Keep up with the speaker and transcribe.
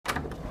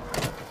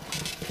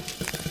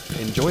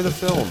enjoy the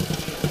film.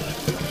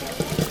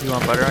 You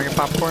want butter on your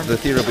popcorn? The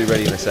theater will be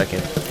ready in a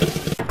second.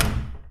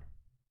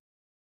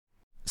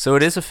 So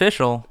it is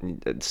official.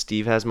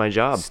 Steve has my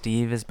job.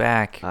 Steve is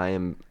back. I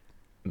am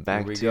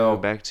back Here we to go.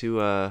 back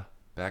to.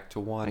 Back to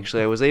one.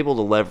 Actually, I was able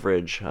to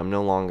leverage. I'm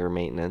no longer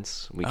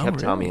maintenance. We Oh, kept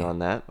Tommy really? on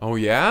that. Oh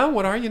yeah,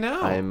 what are you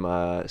now?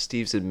 I'm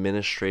Steve's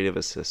administrative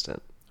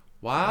assistant.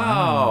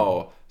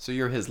 Wow. So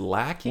you're his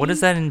lackey. What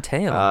does that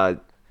entail?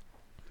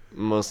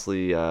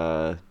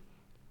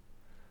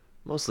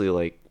 Mostly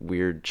like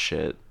weird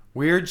shit.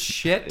 Weird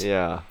shit.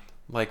 Yeah.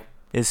 Like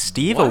is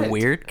Steve what? a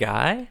weird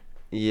guy?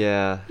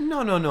 Yeah.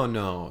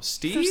 No.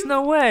 Steve. There's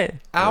no way.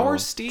 Our No.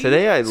 Steve.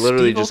 Today I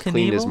literally Steve-o just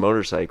cleaned his Knievel?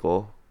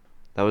 motorcycle.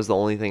 That was the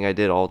only thing I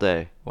did all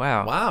day.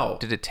 Wow. Wow.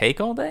 Did it take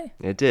all day?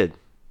 It did.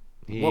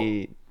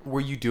 He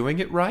Were you doing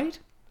it right?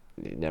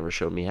 never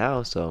showed me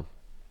how, so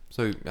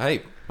So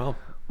hey, well,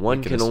 one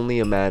we can only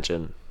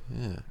imagine.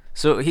 Yeah.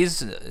 So does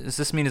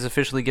this mean he's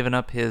officially given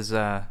up his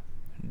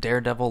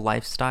daredevil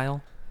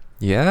lifestyle?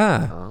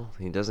 Yeah. Well,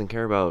 he doesn't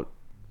care about.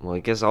 Well, I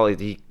guess all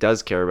he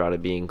does care about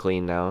it being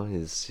clean now.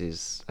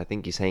 I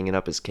think he's hanging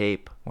up his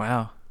cape.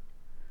 Wow.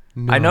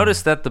 I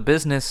noticed that the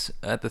business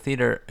at the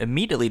theater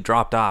immediately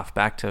dropped off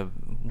back to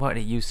what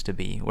it used to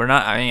be.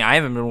 I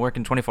haven't been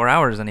working 24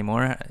 hours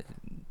anymore.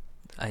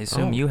 I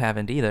assume Oh. you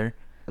haven't either.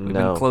 We've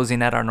No. been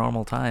closing at our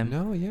normal time.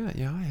 No,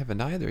 yeah, I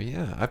haven't either.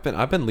 Yeah,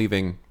 I've been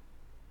leaving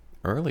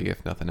early,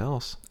 if nothing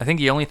else. I think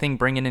the only thing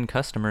bringing in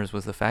customers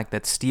was the fact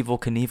that Steve-o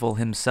Knievel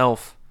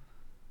himself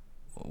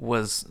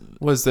was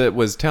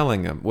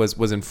Telling them,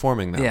 was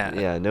informing them. Yeah.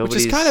 Yeah, Which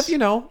nobody's. is kind of,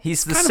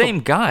 he's the kind of same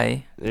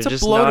guy. They're it's a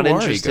just blow not to our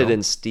interested ego. in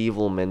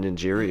Stevel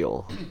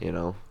managerial. You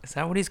know. Is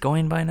that what he's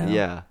going by now?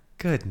 Yeah.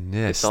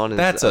 Goodness, It's on his.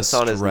 that's a it's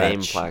on his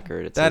name stretch.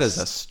 placard. It That says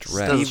is a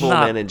stretch. Does Stevel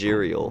not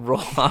managerial.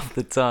 Roll off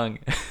the tongue.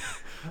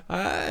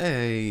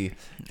 I'm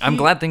He-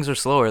 glad things are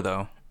slower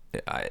though.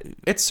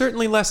 It's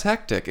certainly less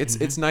hectic.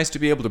 It's nice to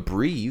be able to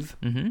breathe.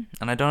 And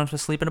I don't have to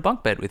sleep in a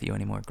bunk bed with you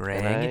anymore,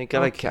 Greg. And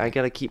I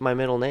gotta keep my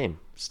middle name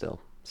still.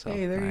 So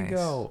Hey, there Nice. you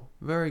go.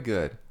 Very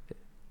good,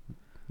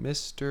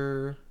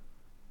 Mr.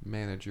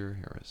 Manager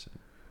Harrison.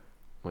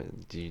 Wait,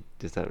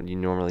 does that you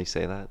normally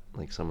say that,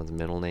 like someone's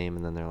middle name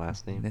and then their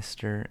last name?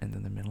 Mr. and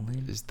then the middle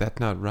name. Is that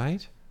not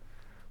right?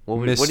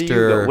 What do you Mr.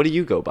 go? What do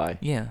you go by?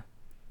 Yeah.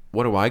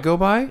 What do I go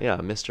by? Yeah,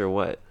 Mr.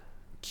 What?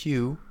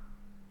 Q.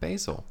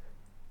 Basil.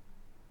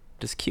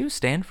 Does Q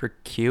stand for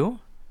Q?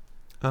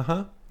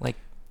 Uh-huh. Like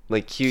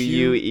Like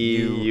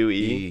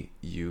QUEUE?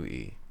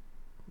 UE.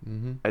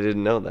 I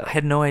didn't know that. I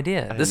had no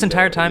idea. had This no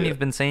entire time idea. you've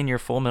been saying your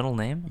full middle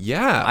name?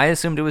 Yeah. I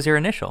assumed it was your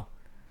initial.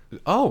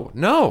 Oh,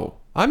 no.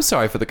 I'm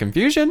sorry for the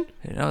confusion.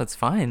 You know, it's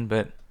fine,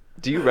 but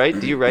Do you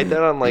write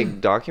that on like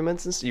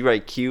documents and stuff? You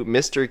write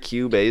Mr.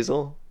 Q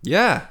Basil?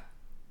 Yeah.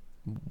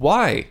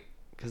 Why?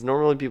 Because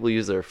normally people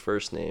use their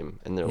first name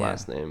and their Yeah.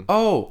 last name.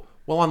 Oh,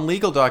 well, on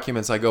legal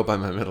documents, I go by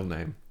my middle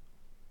name.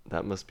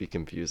 That must be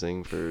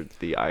confusing for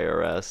the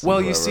IRS. and Well,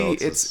 you whoever see,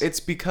 else is- it's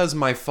because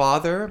my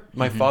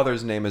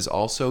father's name is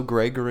also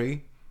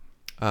Gregory,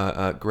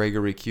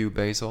 Gregory Q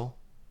Basil.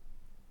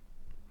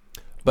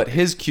 But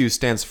his Q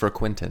stands for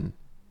Quentin.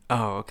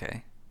 oh,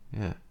 okay.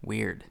 Yeah.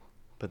 Weird.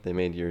 But they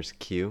made yours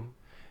Q.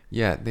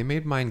 Yeah, they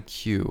made mine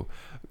Q.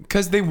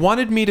 Because they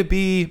wanted me to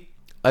be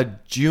a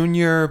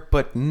junior,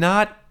 but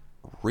not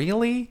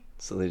really.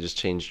 So they just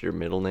changed your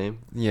middle name.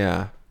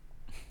 Yeah.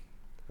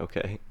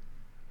 Okay.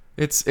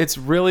 It's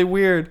really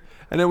weird.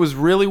 And it was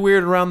really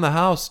weird around the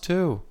house,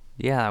 too.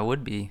 Yeah, it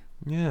would be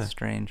Yeah.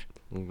 strange.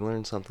 We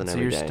learn something So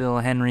every you're day. still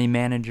Henry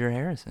Manager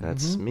Harrison.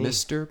 That's me.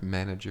 Mr.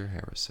 Manager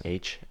Harrison.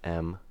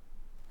 HM.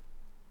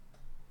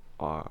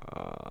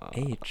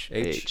 H.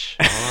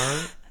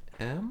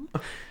 HRM?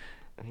 There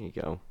you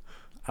go.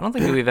 I don't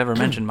think we've ever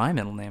mentioned my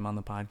middle name on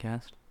the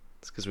podcast.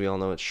 It's because we all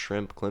know it's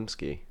Shrimp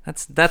Klimsky.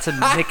 That's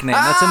a nickname.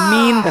 That's a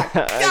mean.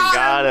 I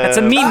got it. That's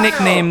a mean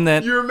nickname.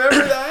 That You remember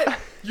that?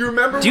 You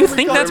remember? Do you when we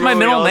think got- that's my Remember we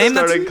middle all name?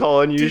 That's started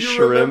calling you Do you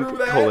Shrimp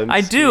remember that? Klimsky.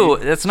 I do.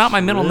 That's not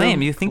my middle Shrimp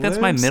name. You think that's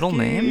my middle Klimsky.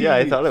 name? Yeah,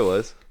 I thought it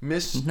was.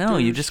 Mr. No,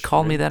 you just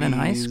called me that in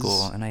high Shrimpies.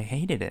 school, and I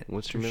hated it.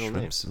 What's your middle name?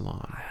 Shrimp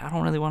Salon. I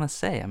don't really want to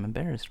say. I'm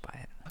embarrassed by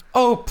it.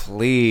 Oh, It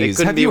please.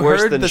 couldn't Have be you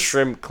worse heard than the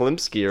Shrimp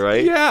Klimsky,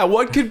 right? Yeah,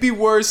 what could be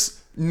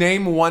worse?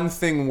 Name one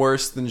thing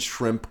worse than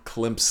Shrimp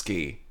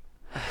Klimsky.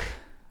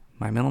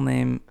 My middle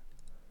name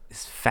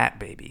is Fat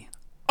Baby.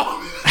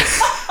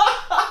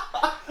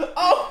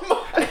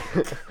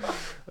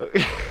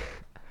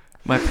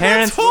 My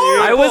parents.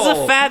 I was a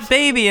horrible. fat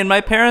baby, and my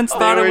parents They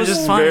thought it were was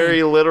just funny.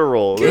 very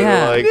literal. They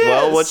Yeah. were like,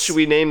 well, what Yes. should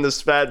we name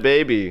this fat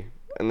baby?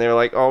 And they were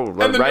like, oh, the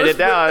write nurse it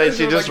down. went- And she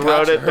they were just like,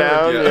 wrote "Gotcha, it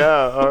down. heard Yeah.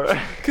 ya." All right.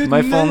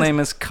 My full Goodness. name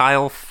is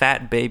Kyle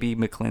Fat Baby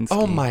McClinsky.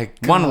 Oh my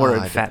god. One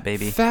word, Fat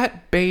Baby.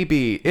 Fat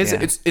baby. Is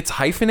Yeah. it? It's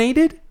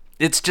hyphenated.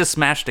 It's just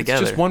smashed It's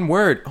together. just one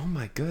word. Oh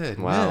my goodness.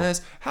 Wow.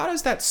 How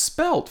does that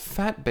spelt?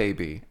 Fat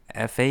baby.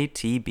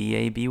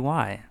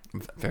 FATBABY.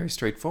 Very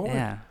straightforward.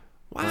 Yeah.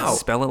 Wow.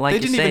 Spell it like they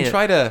you didn't say even it.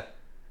 try to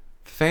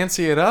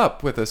fancy it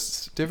up with a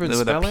different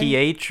With spelling. a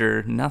PH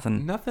or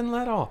nothing. Nothing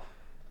at all.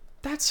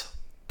 That's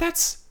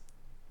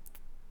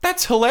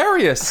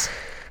hilarious.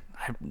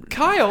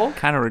 Kyle,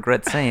 kind of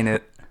regret saying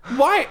it.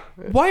 why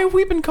have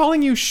we been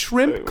calling you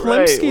Shrimp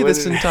Klimsky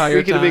this entire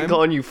We could have time? been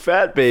calling you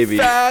Fat Baby.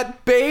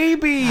 Fat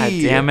Baby. God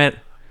damn it.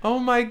 Oh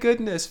my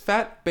goodness,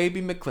 Fat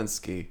Baby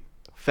McClinsky.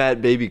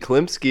 Fat Baby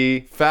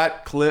Klimsky.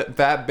 Fat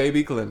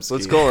Baby Klimsky.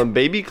 Let's call him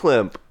Baby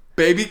Klimp.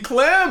 Baby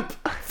Klimp.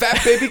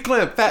 Fat Baby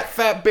Klimp.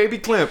 Fat Baby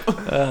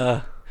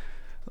Klimp.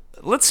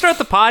 Let's start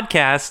the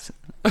podcast.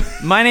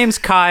 My name's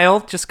Kyle.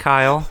 Just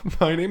Kyle.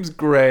 My name's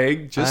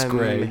Greg. Just I'm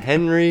Greg.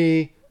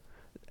 Henry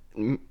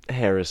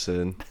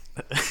Harrison.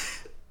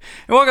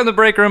 And welcome to the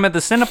break room at the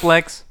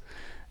Cineplex.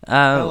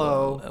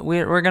 Hello.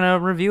 We're going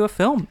to review a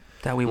film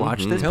that we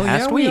watched this Hell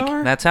past yeah, we week.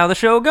 are. That's how the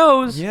show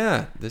goes.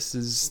 Yeah, this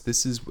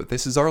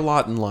is our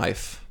lot in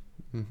life.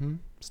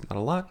 It's not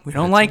a lot. We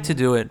don't like to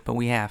do it, but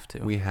we have to.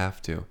 We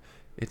have to.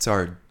 It's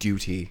our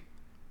duty.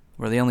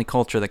 We're the only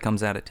culture that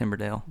comes out at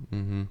Timberdale.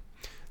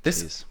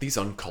 These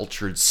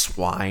uncultured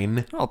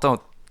swine. Well,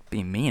 don't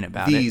be mean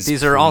about These it.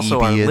 These are also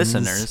our plebeians.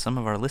 listeners. Some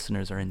of our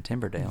listeners are in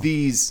Timberdale.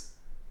 These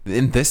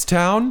in this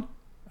town.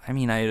 I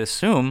mean, I'd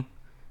assume.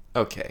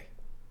 Okay,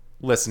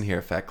 listen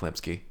here, Fat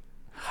Klimsky.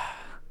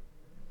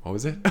 What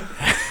was it?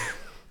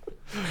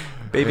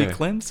 Baby Okay.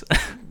 Klims?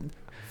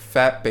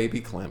 Fat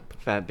Baby Klimp.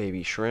 Fat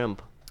Baby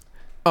Shrimp.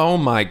 Oh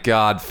my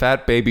God,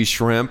 Fat Baby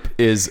Shrimp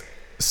is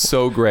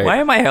so great. Why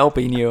am I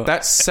helping you?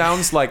 That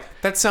sounds like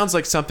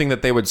something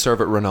that they would serve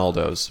at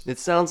Ronaldo's. It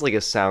sounds like a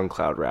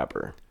SoundCloud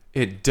rapper.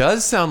 It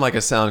does sound like a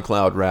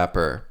SoundCloud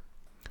rapper.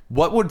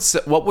 What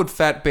would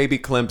Fat Baby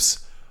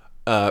Klimp's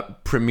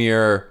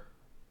premiere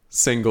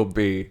single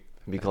be? It'd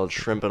be called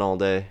Shrimpin' All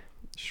Day.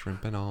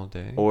 Shrimpin' all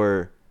day.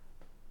 Or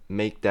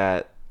Make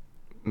That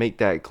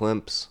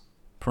Klimps.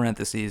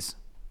 Parentheses.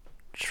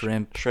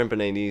 Shrimp.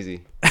 Shrimpin' ain't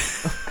easy.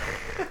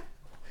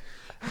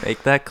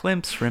 Make that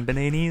Klimt. Shrimpin'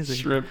 ain't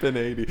easy. Shrimpin'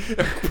 80.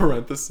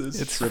 Parenthesis.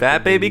 It's Shrimpin'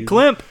 Fat Baby 80.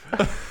 Klimp.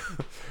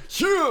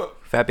 Yeah.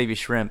 Fat Baby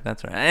Shrimp.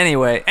 That's right.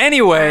 Anyway.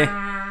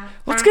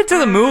 Let's get to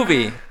the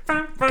movie.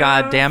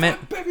 God damn it.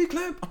 Fat Baby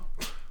Klimp.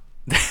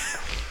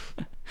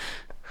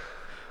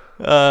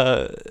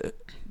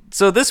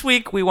 So this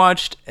week we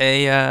watched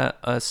a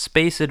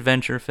space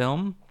adventure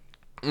film.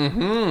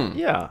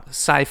 Yeah.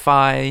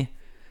 Sci-fi,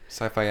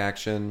 Sci-fi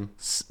action,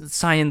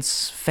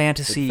 science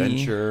fantasy.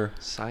 adventure,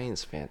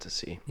 Science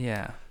fantasy.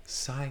 Yeah.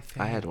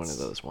 sci-fi. I had one of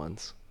those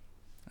once.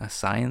 A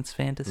science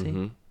fantasy?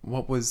 Mm-hmm.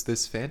 What was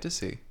this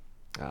fantasy?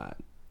 It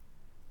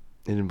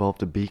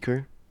involved a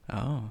beaker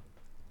Oh.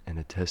 and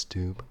a test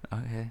tube.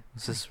 Okay.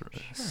 Was this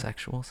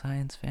sexual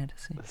science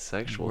fantasy? A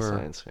sexual Were-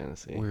 science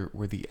fantasy.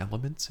 Were the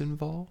elements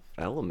involved?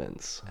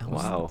 Elements.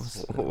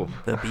 Was Wow.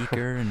 the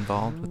beaker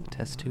involved with the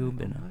test tube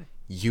and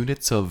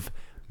Units of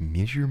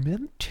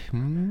measurement?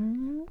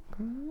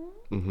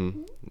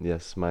 Mm-hmm.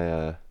 Yes,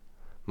 my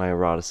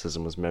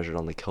eroticism was measured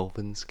on the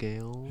Kelvin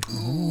scale.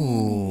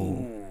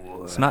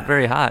 it's not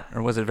very hot,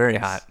 or was it very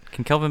hot?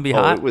 Can Kelvin be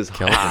Oh, hot? it was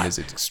Kelvin hot. is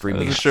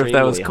extremely I wasn't hot. sure if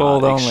that was Extremely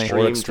cold hot. only.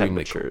 Extreme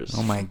Extremely cold. temperatures.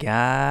 Oh my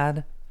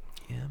god.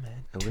 Yeah,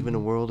 man. I live in a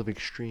world of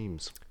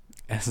extremes.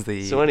 As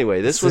the So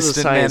anyway, this was a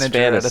assistant science manager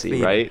at a fantasy,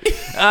 theater. right?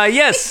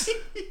 Yes.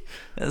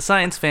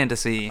 Science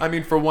fantasy. I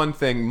mean, for one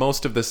thing,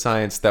 most of the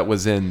science that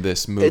was in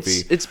this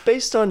movie. It's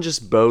based on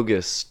just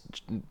bogus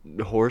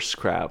horse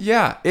crap.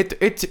 Yeah,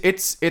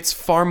 it's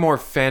far more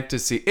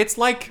fantasy.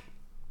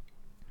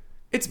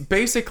 It's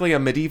basically a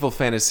medieval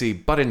fantasy,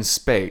 but in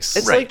space.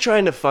 It's Right. like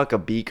trying to fuck a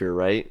beaker,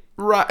 right?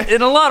 right.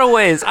 In a lot of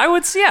ways, I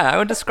would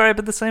describe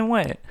it the same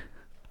way.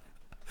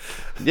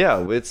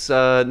 Yeah, it's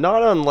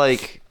not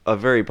unlike a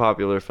very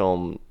popular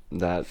film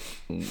that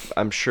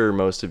I'm sure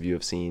most of you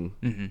have seen,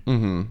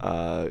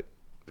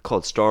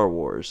 called Star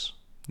Wars.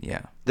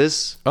 Yeah.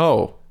 This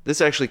Oh,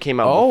 actually came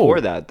out Oh.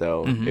 before that,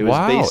 though. It was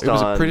wow! based It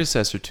was on a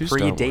predecessor to Star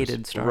Wars.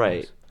 Predated Star right,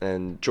 Wars.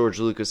 and George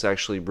Lucas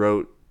actually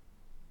wrote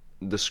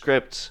the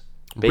script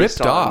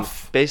Ripped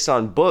off. based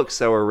on books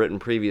that were written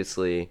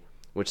previously,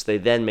 which they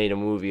then made a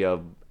movie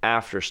of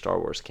after Star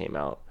Wars came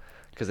out,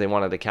 because they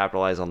wanted to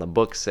capitalize on the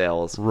book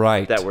sales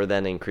Right. that were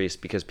then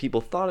increased because people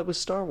thought it was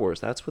Star Wars.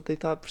 That's what they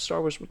thought Star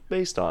Wars was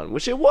based on,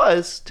 which it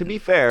was, to be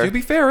fair. To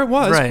be fair, it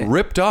was Right.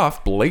 ripped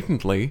off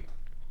blatantly.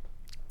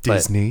 But-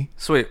 Disney.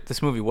 So wait,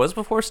 this movie was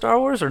before Star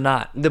Wars or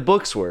not? The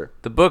books were.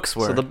 The books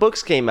were. So the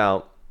books came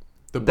out.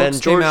 The Then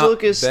books came George out,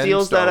 Lucas then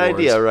steals Star that Wars.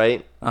 idea,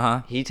 right?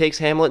 Uh-huh. He takes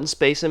Hamlet in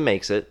space and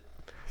makes it.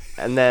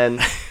 And then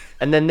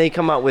they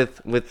come out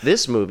with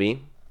this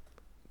movie.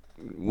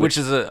 Which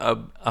is a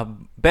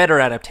better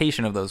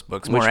adaptation of those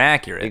books, more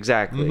accurate.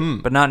 Exactly.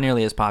 But not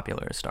nearly as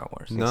popular as Star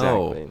Wars. No.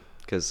 Exactly.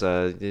 Because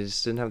they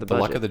just didn't have the The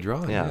budget. luck of the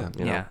draw, yeah.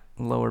 You know. Yeah.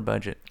 Lower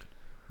budget.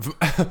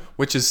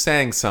 Which is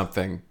saying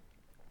something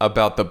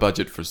about the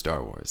budget for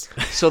Star Wars.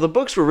 So the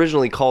books were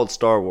originally called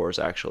Star Wars,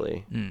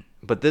 actually.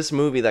 But this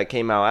movie that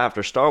came out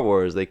after Star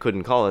Wars, they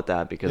couldn't call it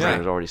that because Yeah. there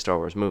was already Star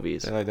Wars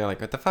movies. They're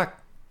like, what the fuck?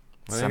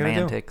 What are they gonna do?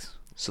 Semantics.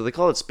 So they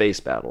call it Space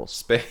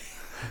Battles.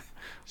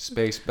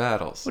 Space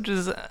battles. Which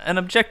is an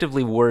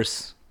objectively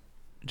worse,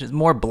 just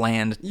more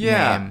bland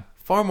Yeah, name.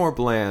 far more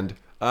bland.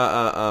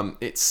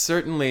 It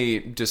certainly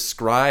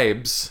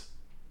describes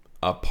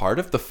a part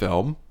of the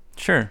film.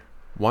 Sure.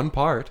 One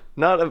part.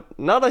 Not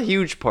a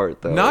huge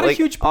part though. Not a Like,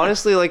 huge part.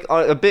 Honestly, like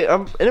a bit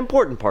an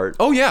important part.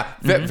 Oh yeah,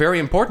 very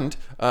important.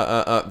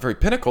 Very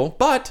pinnacle.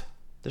 But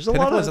There's a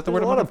pinnacle, lot is of that the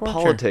word I'm a lot looking of for?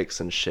 Sure. politics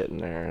and shit in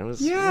there. It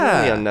was Yeah.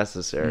 really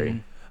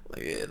unnecessary.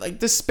 Like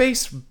the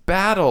space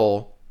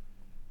battle.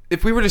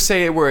 If we were to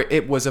say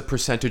it was a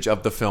percentage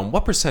of the film,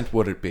 what percent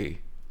would it be?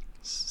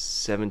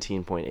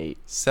 17.8.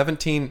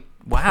 17.8.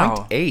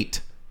 Wow.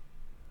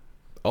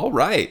 All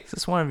right. Is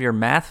this one of your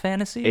math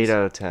fantasies? 8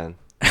 out of 10.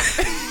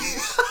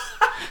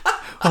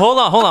 Hold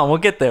on. We'll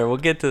get there. We'll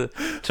get to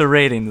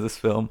rating this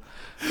film.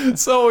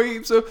 So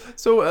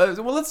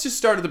well, let's just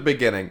start at the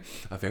beginning.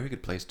 A very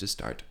good place to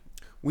start.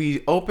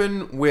 We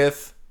open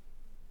with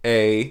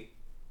a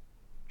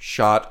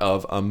shot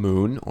of a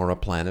moon or a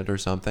planet or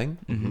something,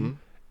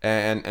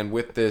 and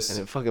with this, And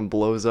it fucking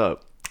blows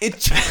up.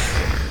 it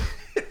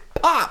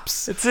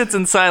pops. It sits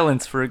in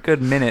silence for a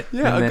good minute.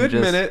 Yeah, and a then good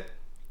just- minute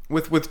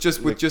with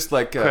just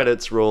like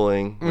Credits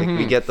rolling. Like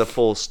we get the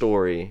full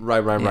story.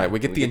 Right. Yeah. We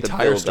get We the get the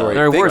entire build-up. story.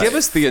 There are They words give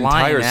us the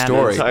flying entire at us.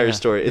 story. Entire Yeah.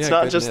 story. It's Yeah,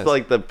 not just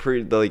goodness.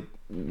 like the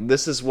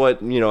this is what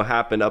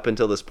happened up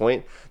until this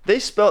point.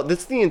 That's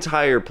the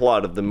entire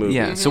plot of the movie.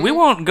 Yeah, so we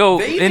won't go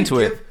They even into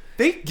it.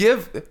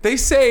 They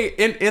say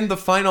in the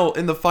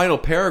final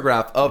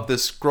paragraph of the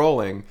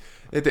scrolling,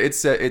 it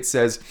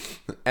says,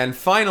 and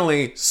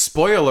finally,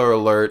 spoiler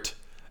alert.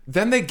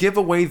 Then they give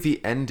away the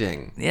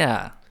ending.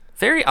 Yeah.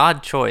 Very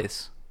odd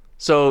choice.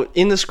 So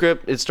in the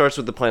script, it starts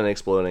with the planet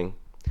exploding.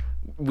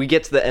 We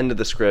get to the end of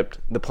the script,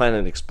 the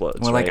planet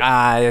explodes. We're right? like,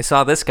 I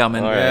saw this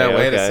coming. All right. Yeah,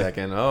 wait a okay.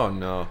 second. Oh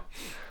no.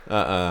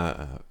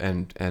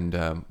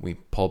 And we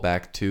pull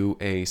back to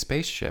a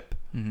spaceship,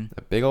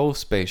 a big old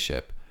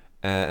spaceship,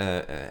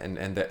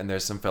 and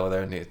there's some fella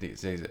there, and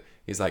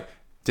he's like,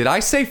 "Did I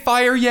say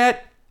fire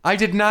yet? I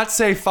did not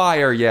say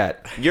fire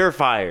yet." You're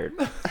fired.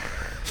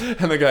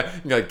 And the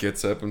guy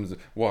gets up and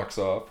walks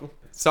off.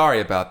 Sorry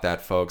about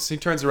that, folks. He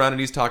turns around and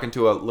he's talking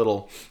to a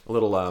little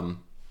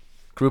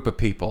group of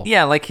people.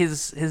 Yeah, like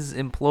his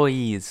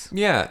employees.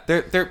 Yeah,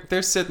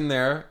 they're sitting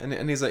there,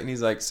 and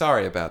he's like,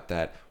 sorry about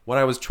that. What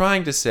I was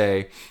trying to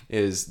say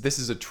is this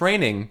is a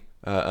training.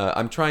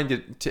 I'm trying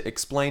to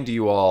explain to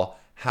you all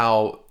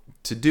how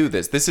to do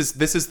this. This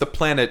is the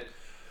planet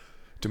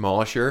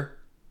Demolisher,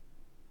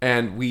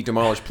 and we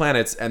demolish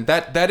planets, and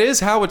that is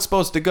how it's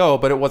supposed to go,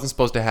 but it wasn't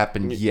supposed to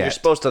happen yet. You're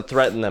supposed to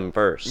threaten them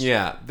first.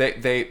 Yeah,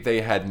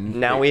 they had.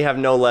 Now we have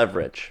no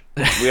leverage.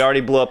 We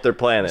already blew up their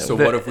planet. So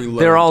what have we learned?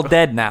 They're all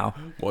dead now.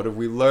 What have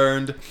we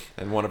learned?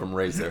 And one of them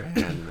raised their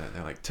hand. And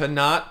they're like, to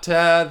not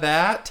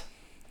that.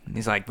 And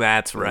he's like,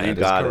 that's right. You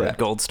got it.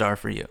 Gold star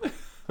for you.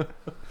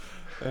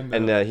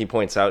 And he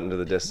points out into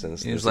the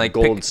distance. There's like, a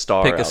gold pick-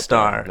 star. pick a out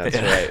star. There. That's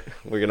Yeah. right.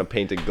 We're gonna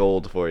paint it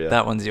gold for you.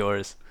 That one's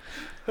yours.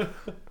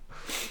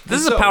 This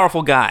is So- a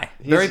powerful guy.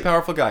 Very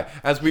powerful guy.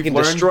 As we've He can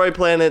learned, destroy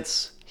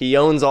planets. He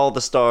owns all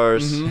the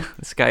stars.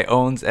 This guy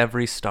owns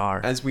every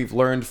star. as we've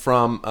learned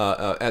from,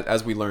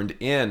 as we learned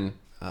in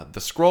the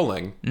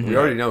scrolling, we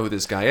already know who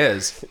this guy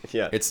is.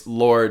 Yeah. It's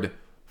Lord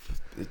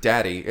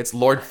Daddy. It's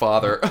Lord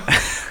Father.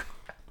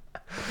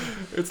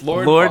 It's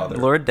Lord Father.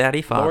 Lord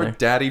Daddy Father. Lord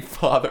Daddy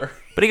Father.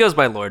 But he goes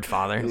by Lord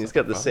Father. He's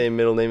got the same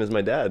middle name as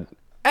my dad.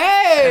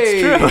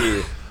 Hey, That's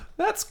true.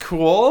 That's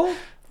cool.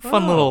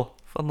 Fun Oh.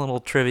 little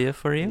trivia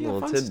for you. Yeah,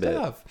 Little fun tidbit.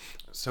 stuff.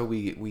 So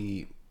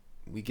we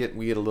get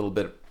a little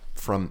bit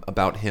from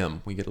about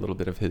him. We get a little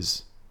bit of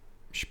his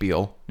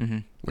spiel,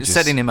 which is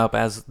Setting him up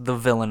as the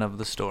villain of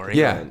the story.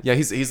 Yeah, yeah.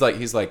 He's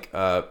like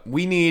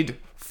we need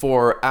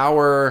for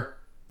our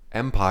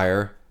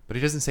empire, but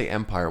he doesn't say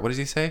empire. What does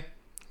he say?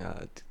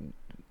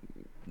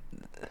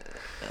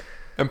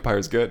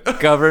 Empire's good.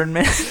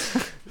 Government.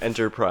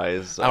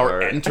 Enterprise.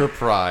 Our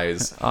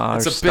enterprise. Our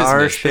It's a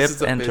Starship business. This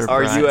is a business.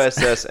 Our Enterprise.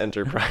 USS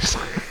Enterprise.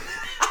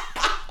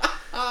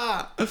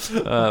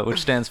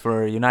 Which stands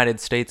for United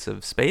States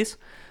of Space.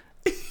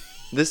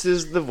 This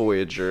is the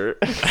Voyager.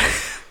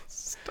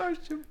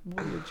 Starship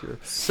Voyager.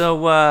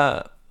 So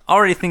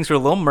already things are a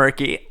little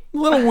murky. A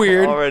little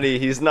weird. Already,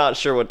 he's not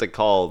sure what to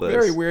call this.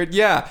 Very weird.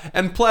 Yeah,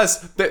 and plus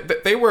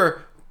they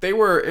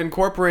were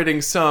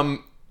incorporating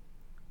some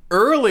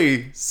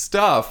early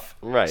stuff,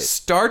 Right.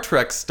 Star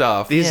Trek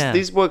stuff.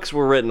 These books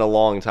were written a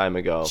long time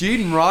ago.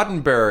 Gene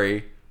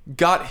Roddenberry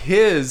got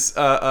his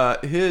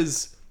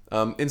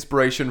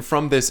inspiration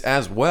from this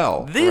as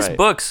well. These Right.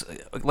 books,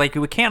 like,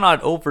 we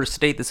cannot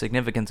overstate the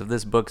significance of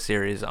this book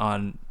series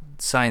on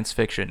science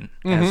fiction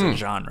as a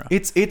genre.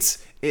 It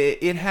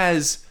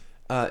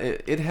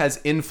has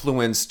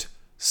influenced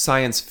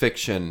science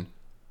fiction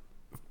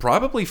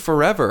probably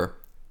forever,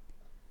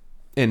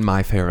 in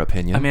my fair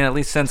opinion. I mean, at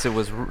least since it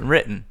was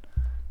written,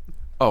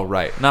 oh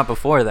right, not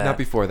before that. not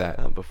before that.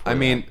 Not before I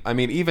mean,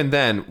 even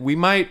then, we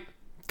might,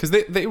 because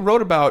they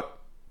wrote about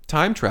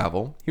time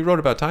travel. He wrote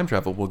about time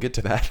travel. We'll get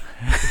to that.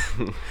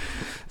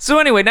 So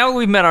anyway, now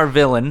we've met our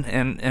villain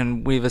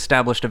and we've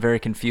established a very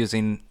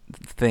confusing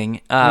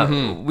thing.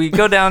 We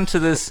go down to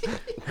this.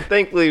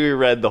 Thankfully, we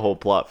read the whole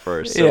plot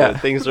first, so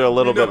things are a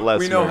little bit less.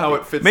 We know how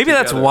murky. it fits. Maybe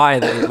that's together. why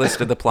they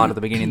listed the plot at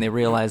the beginning. They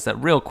realized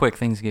that real quick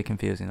things get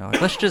confusing. They're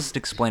like, let's just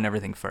explain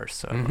everything first,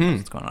 so everyone knows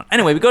what's going on.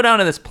 Anyway, we go down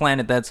to this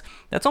planet that's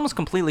almost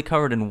completely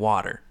covered in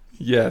water.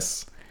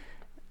 Yes.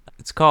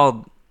 It's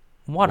called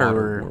Water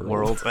Waterworld.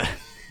 World,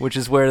 which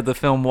is where the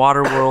film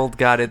Waterworld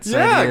got its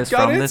ideas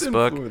from this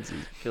book. I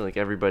feel like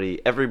everybody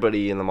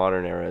in the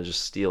modern era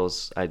just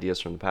steals ideas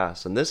from the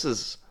past, and this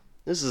is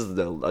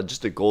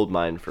just a gold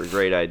mine for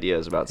great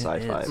ideas about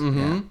sci-fi.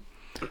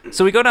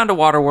 So we go down to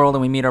Waterworld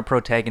and we meet our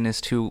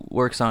protagonist who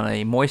works on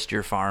a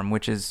moisture farm,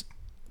 which is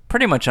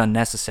pretty much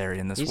unnecessary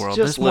in this He's world.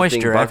 just There's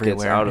moisture lifting buckets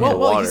everywhere. out of Well, the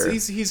water.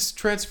 he's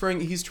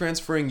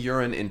transferring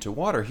urine into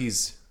water.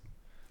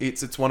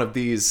 It's one of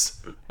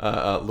these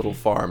little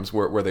farms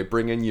where they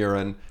bring in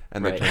urine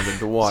and they turn it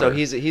into water. So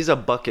he's a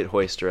bucket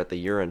hoister at the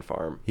urine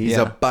farm. He's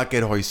a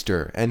bucket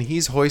hoister, and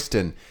he's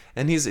hoisting,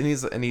 and he's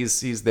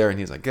there, and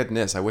he's like,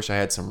 goodness, I wish I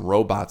had some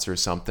robots or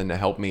something to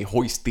help me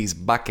hoist these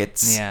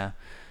buckets. Yeah.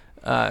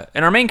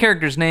 And our main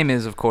character's name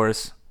is, of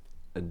course,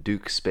 A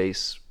Duke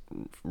Space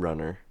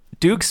Runner.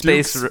 Duke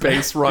Space Runner.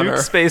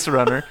 Duke Space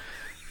Runner.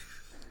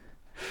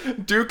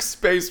 Duke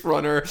Space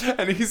Runner,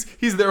 and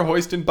he's there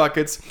hoisting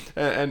buckets,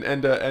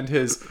 and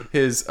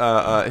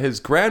his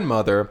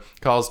grandmother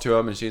calls to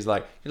him, and she's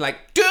like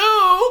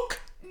Duke.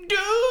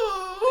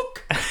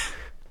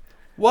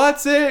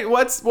 What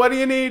do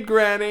you need,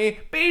 Granny?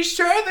 Be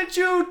sure that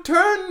you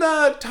turn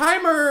the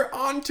timer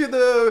onto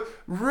the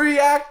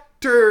reactor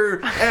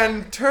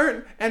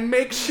and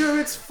make sure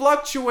it's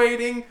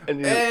fluctuating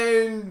and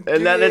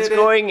that it's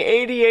going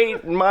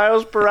 88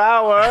 miles per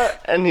hour.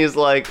 And he's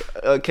like,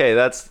 okay,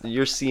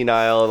 you're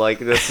senile. Like,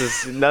 this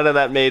is, none of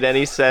that made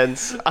any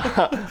sense.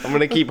 I'm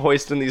gonna keep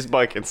hoisting these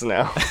buckets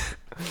now.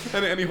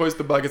 And he hoists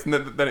the buckets, and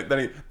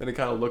then he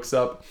kind of looks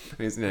up, and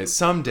he's like,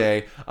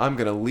 someday I'm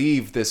gonna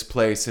leave this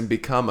place and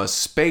become a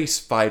space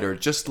fighter,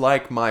 just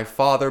like my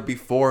father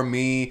before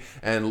me.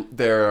 And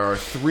there are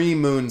 3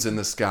 moons in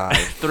the sky.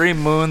 3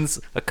 moons,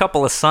 a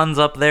couple of suns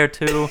up there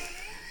too.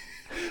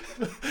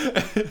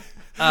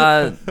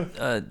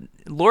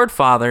 Lord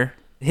Father,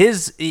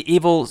 his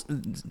evil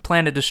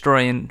planet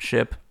destroying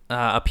ship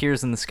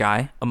appears in the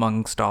sky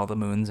amongst all the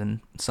moons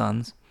and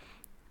suns,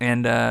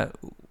 and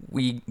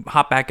we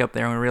hop back up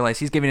there and we realize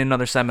he's giving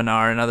another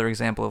seminar, another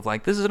example of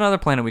like, this is another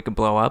planet we could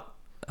blow up,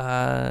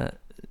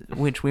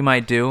 which we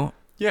might do.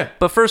 Yeah.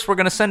 But first we're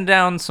going to send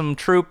down some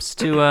troops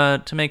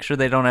to make sure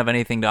they don't have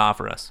anything to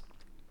offer us.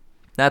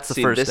 That's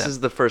the first step. This is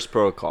the first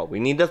protocol.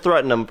 We need to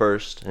threaten him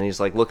first. And he's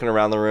like looking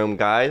around the room,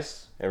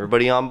 guys,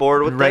 everybody on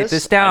board with Write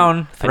this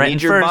down. I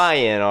need your first.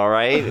 buy-in, all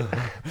right?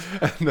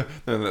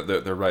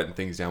 They're writing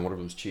things down. One of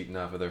them's cheating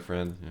off of their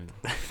friend.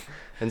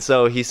 And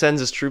so he sends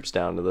his troops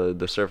down to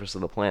the surface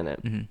of the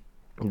planet.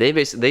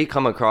 Mm-hmm. They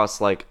come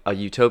across like a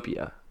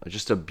utopia,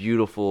 just a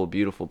beautiful,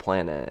 beautiful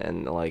planet,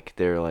 and like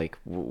they're like,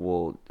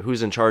 well,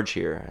 who's in charge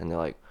here? And they're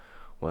like,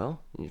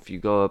 well, if you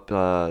go up,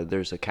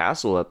 there's a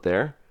castle up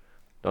there.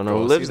 Don't know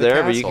Go who see lives the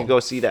there, but you castle. can go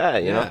see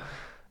that, you know. Yeah.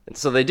 And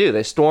so they do.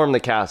 They storm the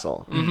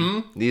castle.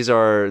 Mm-hmm.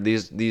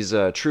 These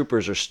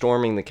troopers are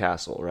storming the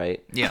castle,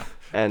 right? Yeah.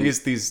 And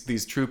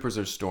These troopers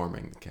are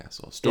storming the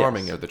castle.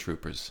 Storming Yes. are the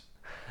troopers.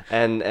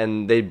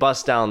 and they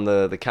bust down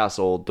the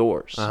castle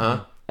doors.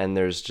 Uh-huh. And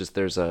there's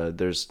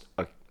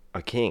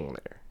a king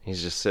there.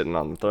 He's just sitting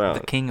on the throne. The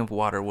king of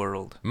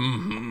Waterworld.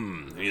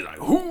 He's like,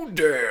 who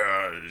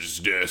dares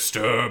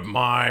disturb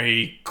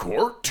my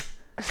court?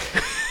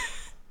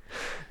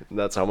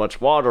 That's how much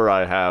water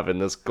I have in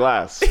this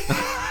glass.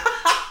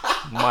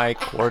 My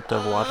quart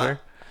of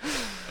water.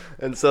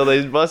 And so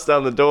they bust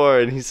down the door,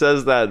 and he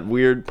says that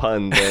weird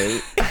pun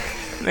thing.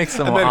 Makes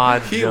some And then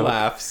odd he joke.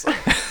 laughs.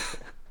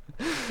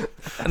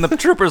 And the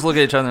troopers look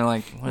at each other and they're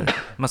like, what?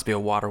 Must be a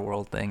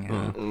Waterworld thing.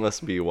 It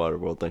must be a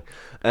Waterworld thing.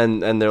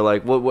 And they're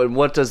like,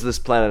 what does this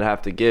planet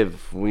have to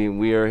give?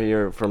 We are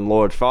here from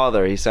Lord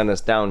Father. He sent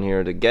us down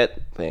here to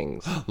get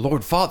things.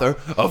 Lord Father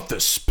of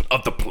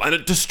the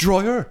planet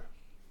destroyer.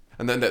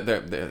 And then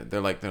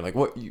they're like,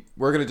 what?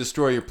 We're gonna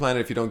destroy your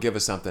planet if you don't give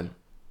us something.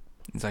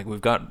 He's like,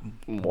 we've got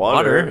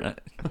Water. water.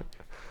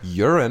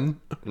 Urine.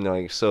 And they're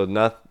like, so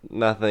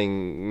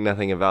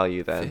nothing of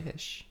value then.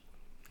 Fish.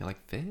 You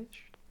like fish?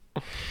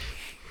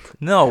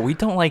 No, we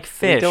don't like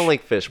fish. We don't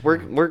like fish. We're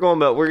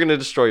gonna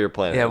destroy your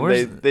planet. Yeah,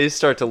 And they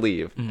start to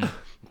leave.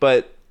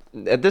 But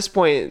at this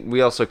point,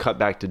 we also cut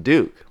back to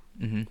Duke,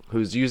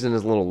 who's using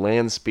his little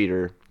land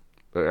speeder.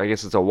 I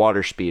guess it's a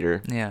water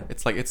speeder. Yeah.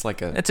 It's like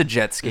a It's a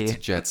jet ski. It's a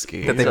jet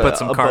ski. that they It's put a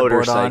some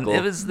cardboard on.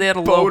 motorcycle. They had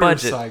a low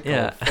budget. Motorcycle.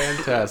 Yeah.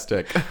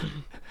 Fantastic.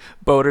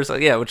 Boaters,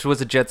 yeah, which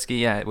was a jet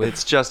ski, yeah. With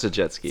It's just a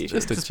jet ski.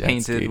 just a just jet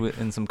painted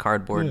ski. in some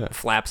cardboard Yeah.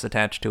 flaps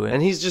attached to it.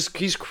 And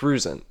he's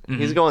cruising.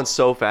 He's going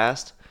so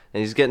fast,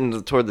 and he's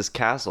getting toward this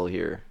castle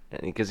here.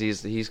 because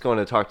he's going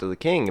to talk to the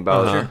king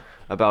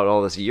about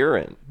all this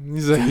urine.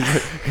 He's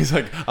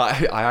like,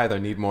 I either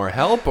need more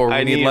help or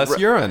we need less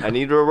urine. I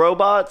need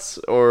robots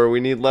or we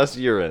need less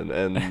urine,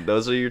 and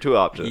those are your two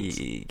options.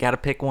 You gotta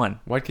pick one.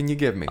 What can you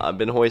give me? I've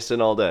been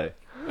hoisting all day.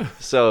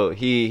 So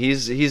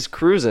he's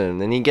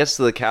cruising, and he gets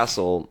to the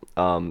castle,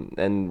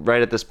 and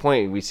right at this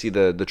point we see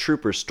the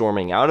troopers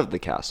storming out of the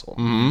castle,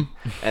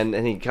 and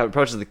he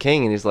approaches the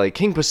king, and he's like,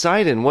 King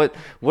Poseidon, what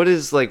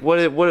is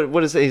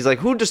it? He's like,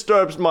 who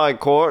disturbs my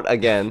court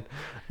again?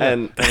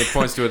 And he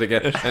points to it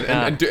again,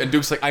 and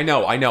Duke's like, I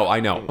know.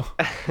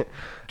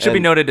 Should be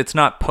noted, it's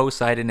not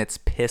Poseidon, it's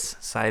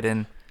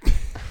Piss-Sidon.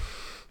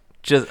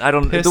 Just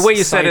the way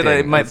you said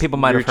it, people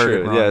might have heard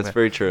it wrong. Yeah, it's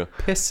very true.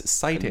 Piss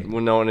sighting. We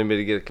don't want anybody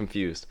to get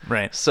confused.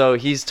 Right. So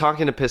he's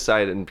talking to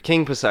Poseidon,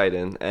 King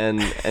Poseidon, and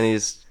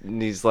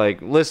he's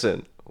like,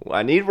 listen,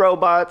 I need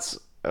robots,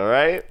 all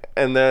right?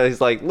 And then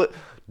he's like,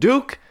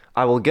 Duke,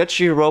 I will get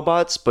you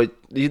robots, but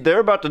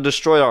they're about to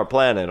destroy our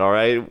planet, all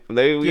right?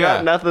 We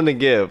got nothing to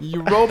give.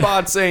 You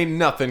robots ain't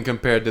nothing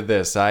compared to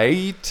this,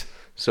 aight?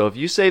 So if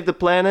you save the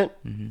planet,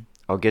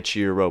 I'll get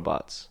you your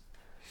robots.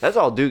 That's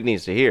all Duke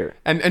needs to hear.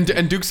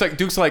 And Duke's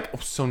like, oh,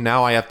 so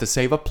now I have to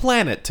save a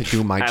planet to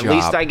do my job. At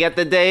least I get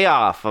the day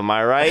off, am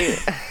I right?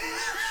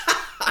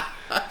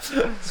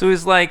 So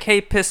he's like, hey,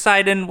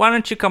 Poseidon, why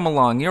don't you come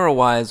along? You're a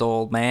wise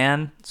old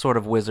man, sort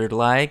of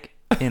wizard-like,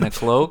 in a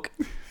cloak.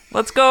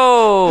 Let's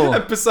go.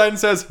 And Poseidon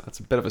says, that's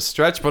a bit of a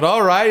stretch, but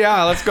all right,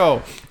 yeah, let's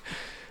go.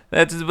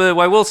 But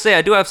I will say,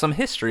 I do have some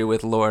history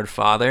with Lord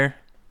Father.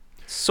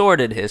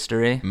 Sordid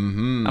history.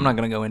 Mm-hmm. I'm not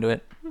going to go into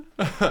it.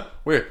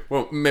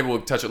 Well, maybe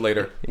we'll touch it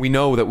later. We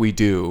know that we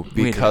do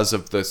because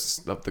of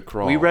the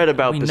crawl. We read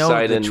about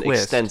Poseidon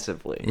twist.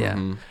 extensively.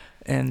 Yeah.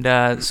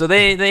 And so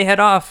they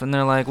head off, and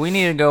they're like, we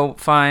need to go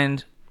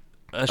find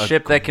a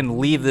ship that can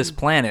leave this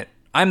planet.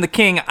 I'm the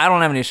king. I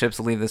don't have any ships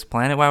to leave this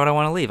planet. Why would I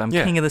want to leave? I'm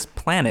king of this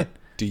planet.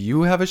 Do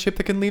you have a ship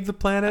that can leave the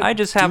planet? I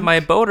just have my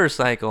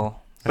motorcycle.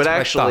 But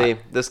actually,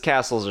 this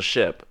castle's a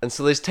ship, and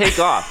so they take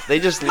off. They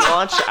just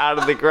launch out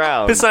of the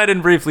ground.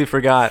 Poseidon briefly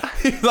forgot.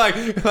 He's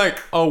like,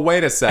 oh,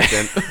 wait a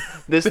second.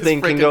 This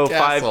thing can go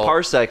castle. 5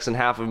 parsecs in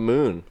half a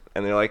moon,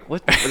 and they're like,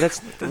 "What?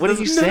 What are you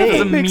None saying?" of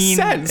them make mean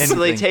sense. So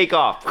they anything. take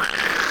off.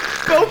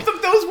 Both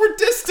of those were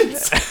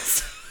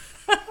distances.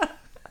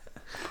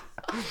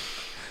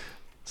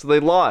 So they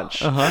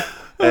launch.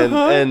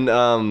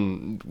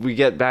 And we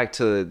get back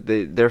to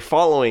they're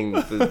following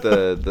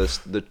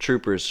the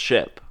troopers'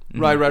 ship.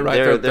 Right.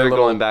 They're Their little-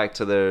 going back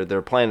to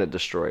their planet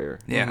destroyer.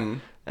 Yeah.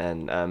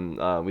 And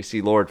we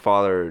see Lord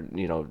Father.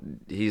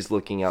 He's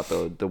looking out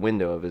the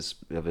window of his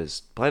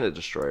planet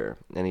destroyer,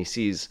 and he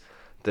sees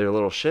their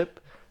little ship,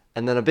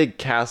 and then a big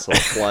castle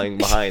flying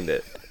behind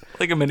it,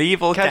 Like a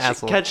medieval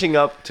castle. catching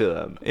up to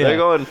them. Yeah. They're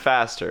going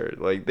faster.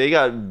 Like they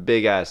got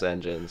big ass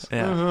engines.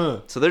 Yeah.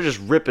 So they're just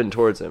ripping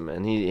towards him,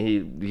 and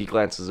he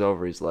glances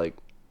over. He's like,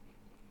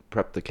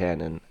 "Prep the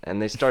cannon,"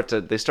 and they start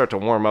to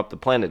warm up the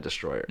planet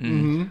destroyer.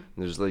 Mm-hmm.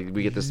 There's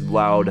we get this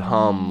loud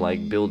hum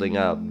building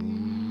up,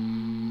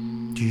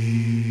 and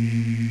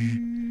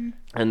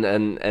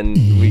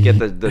we get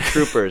the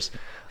troopers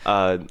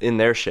in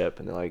their ship,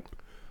 and they're like,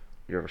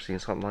 "You ever seen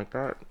something like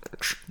that?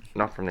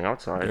 Not from the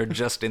outside." They're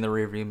just in the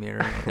rearview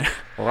mirror.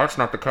 Well, that's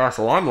not the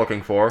castle I'm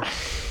looking for.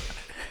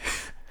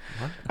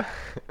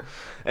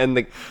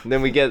 And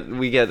then we get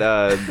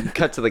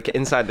cut to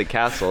inside the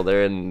castle.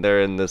 They're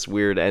in this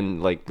weird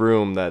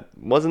room that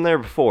wasn't there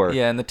before.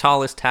 Yeah, in the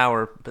tallest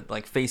tower,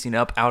 but facing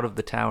up out of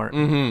the tower.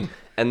 Mm-hmm.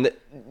 And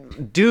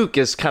Duke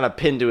is kind of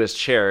pinned to his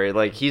chair.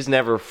 He's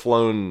never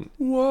flown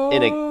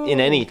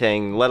in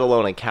anything, let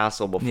alone a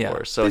castle before.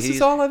 Yeah. So This is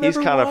he's all I've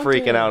ever kind of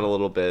wanted. freaking out a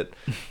little bit.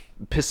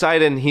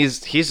 Poseidon,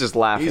 he's just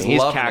laughing. He's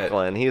loving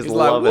cackling. it. He's He's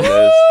like, loving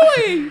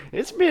 "Woo-wee!" this.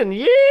 It's been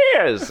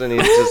years, and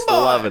he's just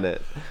loving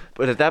it.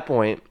 But at that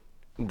point,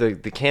 the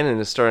cannon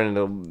is starting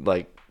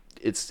to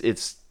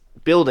it's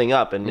building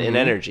up in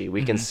energy.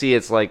 We can see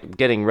it's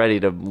getting ready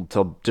to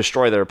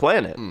destroy their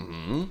planet.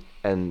 Mm-hmm.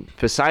 And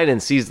Poseidon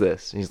sees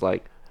this. He's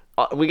like,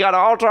 we got to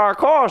alter our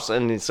course.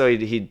 And so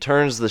he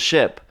turns the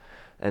ship,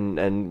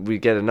 and we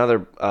get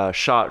another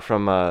shot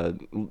from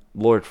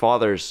Lord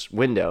Father's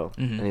window.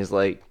 Mm-hmm. And he's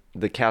like,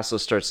 the castle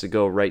starts to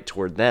go right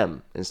toward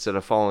them instead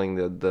of following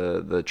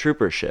the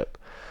trooper ship.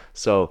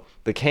 So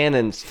the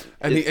cannons,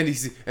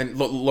 and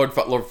Lord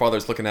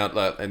Father's looking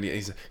out, and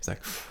he's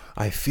like,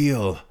 I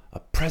feel a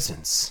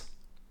presence.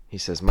 he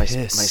says, my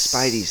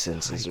spidey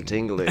senses are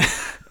tingling.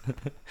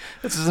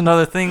 This is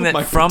another thing that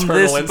My from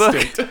this paternal book,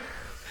 instinct.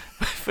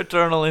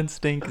 paternal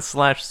instinct /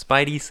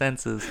 spidey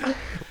senses.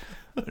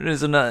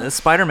 There's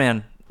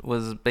Spider-Man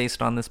was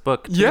based on this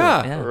book. Too.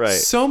 Yeah, Right.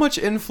 So much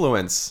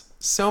influence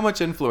in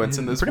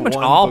this. Pretty much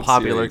one all book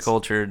popular series.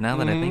 culture. Now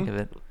that I think of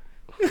it,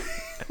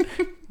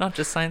 not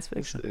just science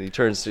fiction. And he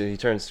turns to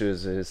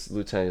his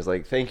lieutenant. He's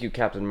like, "Thank you,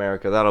 Captain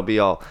America. That'll be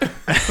all."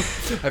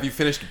 Have you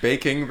finished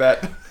baking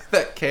that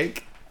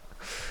cake?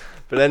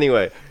 But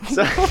anyway,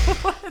 so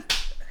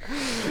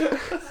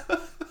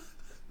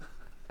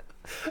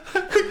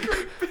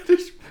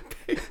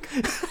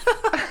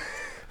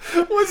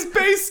was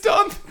based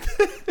on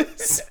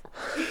this.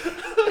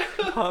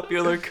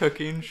 Popular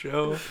cooking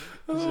show.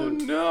 Oh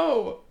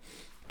no.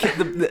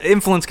 The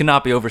influence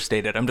cannot be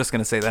overstated. I'm just going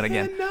to say that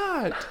again.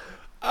 Cannot.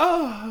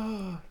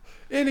 Oh.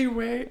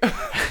 Anyway,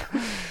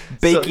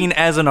 Baking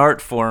as an art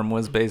form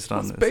was based on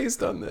it's this.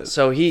 based on this.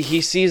 So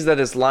he sees that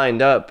it's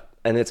lined up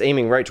and it's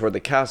aiming right toward the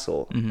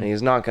castle, and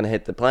he's not going to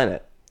hit the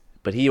planet.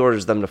 But he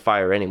orders them to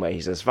fire anyway.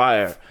 He says,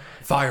 fire.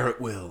 Fire at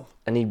will.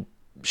 And he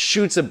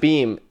shoots a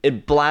beam.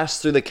 It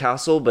blasts through the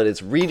castle, but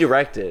it's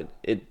redirected.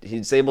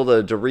 He's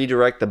able to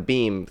redirect the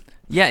beam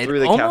Yeah, through it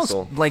the almost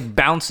castle. like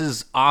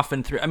bounces off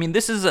and through. I mean,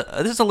 this is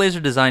a laser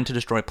designed to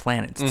destroy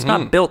planets. It's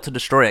not built to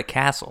destroy a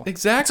castle.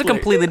 Exactly. It's a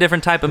completely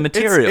different type of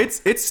material.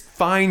 It's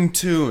fine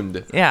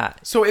tuned. Yeah,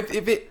 So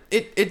if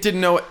it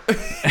didn't know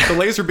the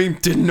laser beam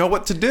didn't know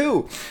what to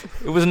do.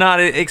 it was not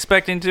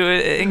expecting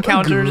to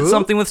encounter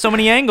something with so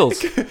many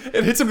angles.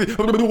 It hits him.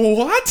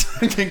 What?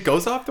 It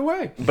goes off the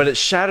way. But it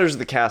shatters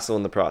the castle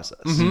in the process.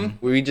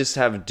 We just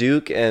have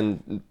Duke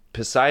and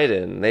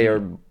Poseidon. They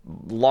are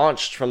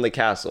launched from the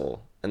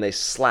castle, and they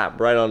slap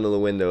right onto the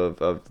window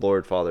of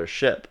Lord Father's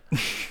ship.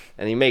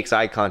 And he makes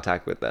eye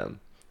contact with them.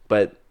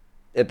 But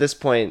at this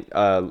point,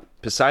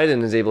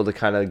 Poseidon is able to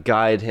kind of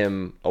guide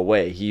him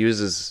away. He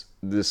uses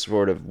this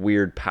sort of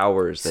weird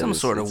powers. Some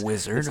sort of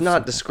wizard It's or not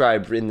something.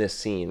 described in this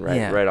scene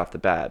right off the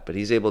bat, but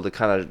he's able to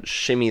kind of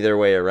shimmy their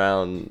way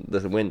around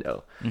the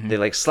window. They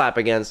like slap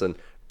against and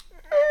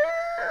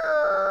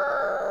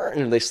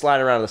they slide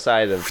around the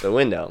side of the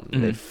window.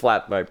 And they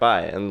flap right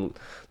by, and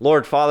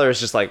Lord Father is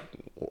just like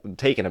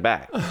taken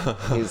aback.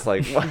 He's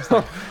like,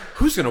 well,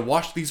 Who's gonna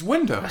wash these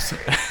windows?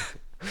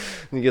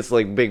 he gets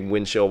like big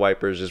windshield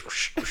wipers. Just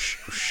whoosh, whoosh,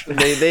 whoosh.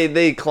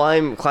 They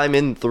climb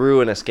in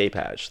through an escape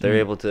hatch. They're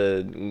able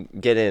to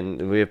get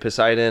in. We have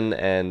Poseidon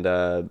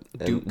and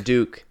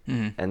Duke,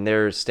 and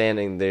they're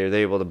standing there.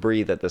 They're able to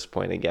breathe at this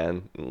point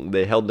again.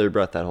 They held their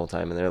breath that whole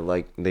time, and they're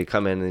like, they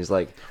come in, and he's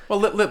like, Well,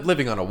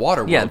 living on a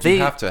water world, Yeah, you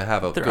have to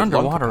have a they're good lung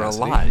underwater a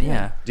capacity. lot.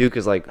 Yeah, Duke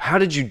is like, how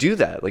did you do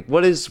that? Like,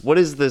 what is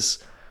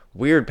this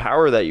weird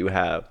power that you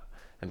have?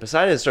 And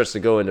Poseidon starts to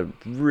go into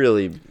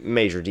really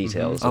major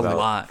details a about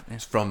lot. Yeah.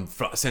 From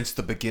since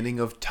the beginning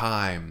of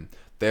time,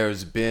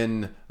 there's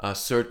been a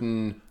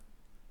certain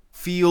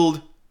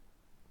field.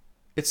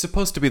 It's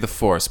supposed to be the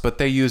Force, but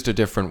they used a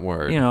different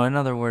word. You know,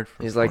 another word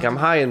for. He's like, I'm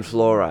high in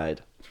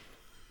fluoride.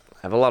 I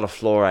have a lot of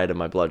fluoride in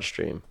my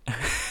bloodstream.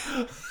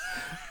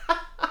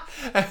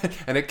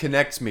 And it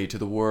connects me to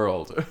the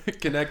world. It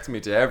connects me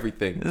to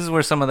everything. This is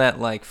where some of that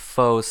like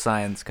faux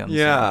science comes in.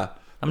 Yeah.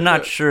 I'm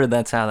not sure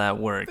that's how that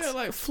works. They're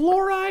like,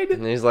 fluoride?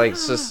 And he's like,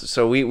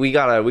 so we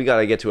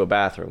gotta get to a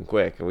bathroom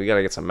quick, and we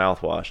gotta get some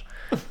mouthwash.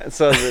 And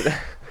so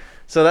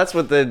so that's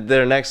what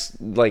their next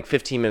like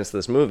 15 minutes of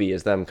this movie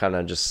is, them kind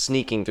of just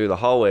sneaking through the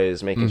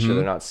hallways, making sure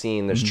they're not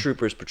seen. There's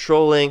troopers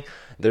patrolling.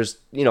 There's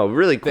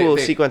really cool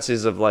They-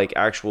 sequences of like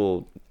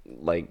actual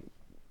like,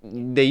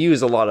 they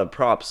use a lot of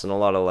props and a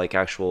lot of like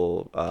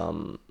actual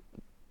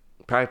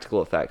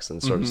practical effects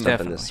and sort of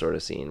stuff in this Definitely. sort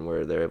of scene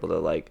where they're able to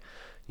like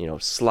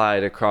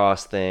slide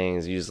across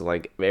things, use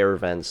like air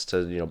vents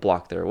to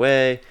block their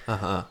way.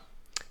 And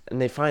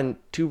they find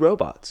two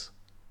robots.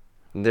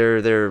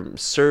 They're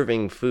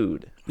serving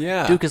food.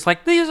 Yeah. Duke is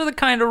like, these are the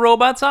kind of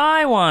robots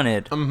I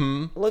wanted.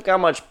 Look how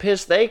much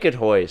piss they could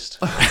hoist.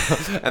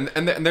 and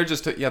they're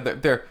just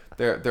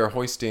they're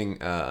hoisting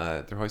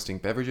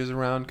beverages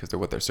around because they're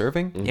what they're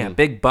serving. Yeah,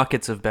 big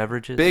buckets of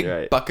beverages. Big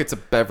Right. buckets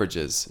of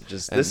beverages.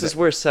 Just And this is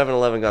where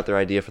 7-Eleven got their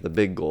idea for the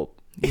Big Gulp.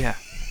 Yeah.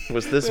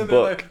 Was this they're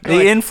book? They're The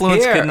like,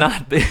 influence "Here, could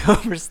not be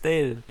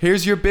overstated.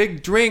 Here's your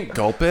big drink.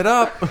 Gulp it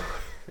up.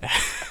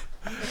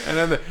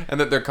 And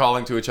then they're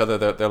calling to each other.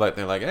 They're like,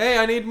 hey,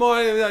 I need more.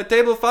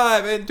 Table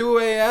 5 and do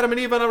a Adam and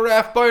Eve on a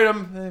raft.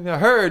 Boydum. I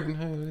heard.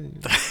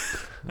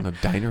 A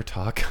diner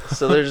talk.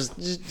 So they're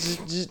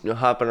just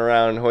hopping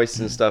around,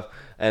 hoisting stuff,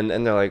 and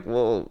they're like,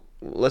 well,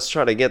 let's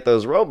try to get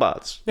those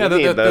robots. Yeah, we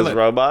need they're those like-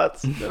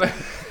 robots.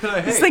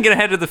 He's thinking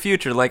ahead to the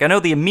future. Like, I know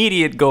the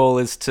immediate goal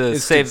is to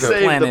save the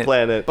Save planet. the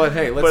planet. But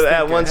hey, let's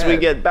think once we ahead.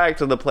 get back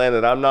to the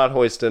planet, I'm not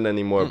hoisting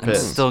any more I'm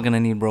piss. still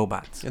gonna need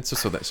robots. And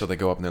so they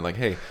go up and they're like,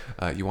 hey,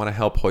 you want to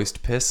help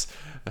hoist piss?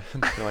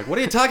 And they're like, what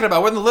are you talking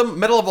about? We're in the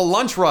middle of a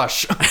lunch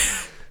rush.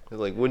 They're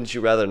like, wouldn't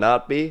you rather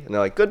not be? And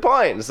they're like, good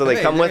point. And so they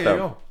Hey, come there with you them.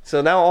 go.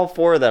 So now all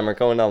 4 of them are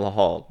going down the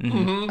hall.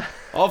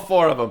 All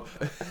 4 of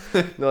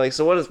them. They're like,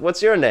 so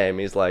what's your name?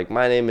 He's like,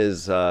 my name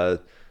is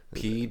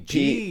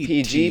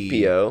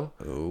PGPO.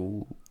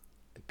 Oh.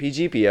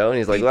 PGPO, and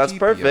he's like, well, that's PGPO.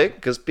 perfect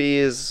because P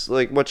is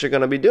like what you're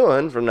gonna be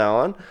doing from now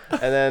on.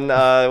 And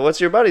then what's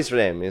your buddy's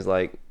name? He's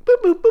like,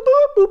 boop boop boop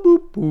boop boop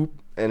boop boop,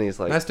 and he's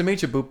like, Nice to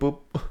meet you, boop boop.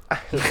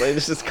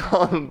 let's just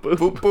call him Boop.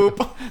 Boop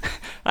boop.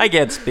 I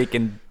get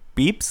speaking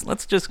beeps.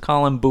 Let's just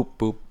call him Boop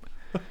Boop.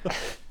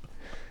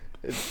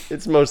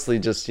 It's mostly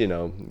just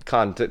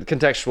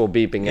contextual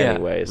beeping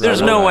anyway. So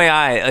There's no no way.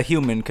 way a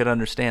human could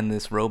understand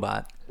this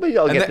robot. But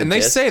y'all get the And they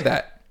gist. say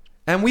that.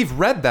 And we've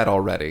read that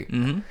already.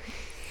 Mm-hmm.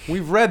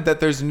 We've read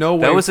that there's no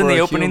way That was in for the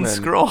a opening human-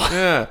 scroll.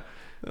 Yeah.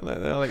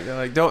 They're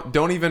like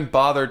don't even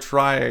bother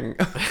trying.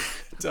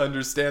 to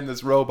understand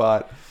this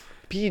robot.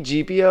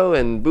 PGPO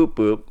and Boop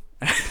Boop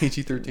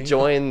PG-13.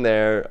 join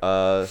their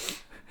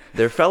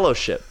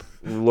fellowship.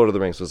 Lord of the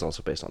Rings was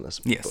also based on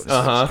this. Yes,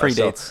 book.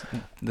 predates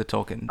the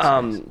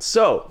Tolkien.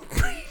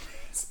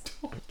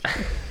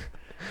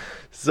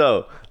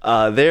 So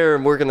they're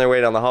working their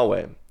way down the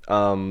hallway,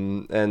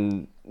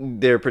 and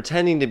they're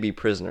pretending to be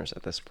prisoners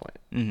at this point.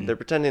 Mm-hmm. They're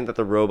pretending that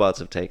the robots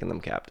have taken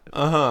them captive.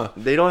 Uh-huh.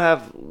 They don't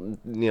have,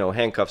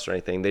 handcuffs or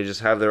anything. They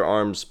just have their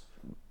arms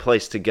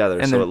placed together,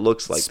 And so they're it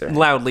looks like they're.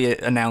 loudly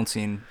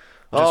announcing.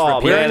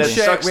 Oh man, it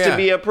repeating. sucks to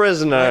be a My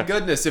prisoner.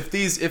 goodness, if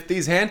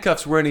these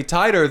handcuffs were any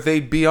tighter,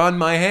 they'd be on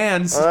my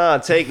hands.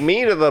 Take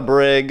me to the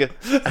brig.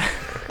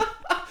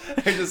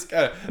 I just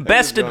gotta,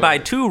 Bested by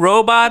 2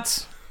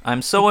 robots.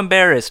 I'm so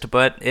embarrassed,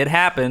 but it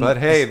happened. But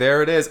hey,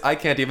 there it is. I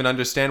can't even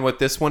understand what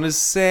this one is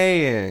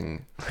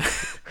saying.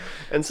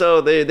 And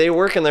so they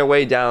working their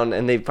way down,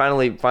 and they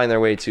finally find their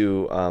way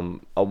to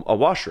a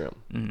washroom.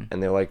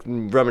 And they're like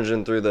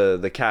rummaging through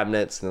the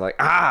cabinets, and they're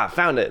like,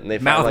 found it. And they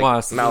found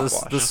mouthwash,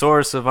 mouthwash. the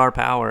source of our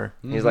power.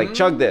 He's like,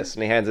 chug this,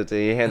 and he hands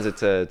it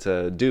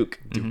to Duke.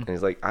 And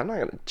he's like, I'm not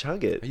gonna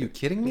chug it. Are you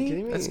kidding me?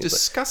 kidding me? That's He's like,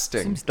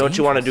 disgusting. Don't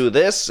you want to do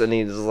this? And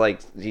he's like,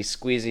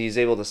 he's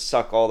able to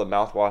suck all the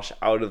mouthwash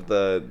out of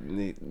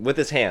with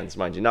his hands,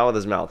 mind you, not with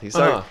his mouth. He's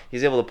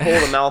able to pull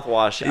the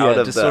mouthwash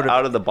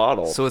out of the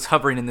bottle. So it's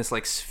hovering in this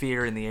like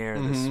sphere in the air,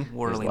 this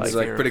whirling He's It's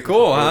sphere. like pretty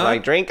cool, He's huh?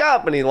 like, drink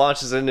up, and he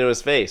launches it into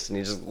his face, and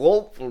he just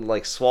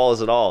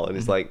swallows it all, and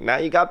he's like, now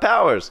you got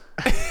powers.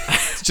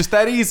 It's just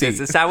that easy.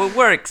 This is how it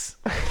works.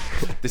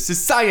 This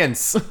is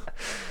science.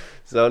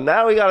 So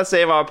now we gotta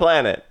save our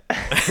planet.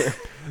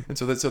 And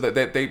so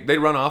they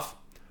run off,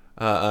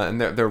 and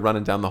they're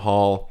running down the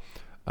hall,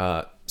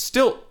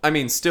 still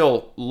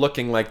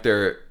looking like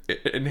they're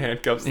in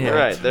handcuffs. Yeah.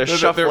 Right, they're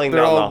shuffling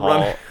they're down the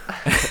all hall.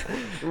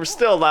 We're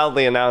still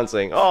loudly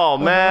announcing, oh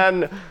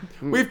man,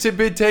 We've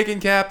been taken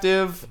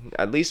captive.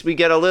 at least we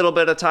get a little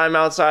bit of time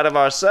outside of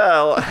our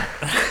cell.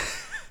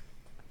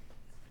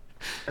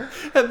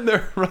 And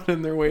they're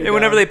running their way And down.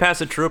 whenever they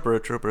pass a trooper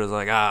is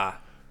like,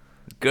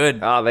 good.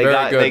 Oh, they Very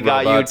got good, you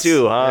robots.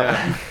 too, huh?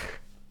 Yeah.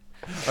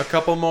 A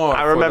couple more.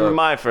 I for remember the-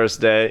 my first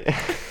day.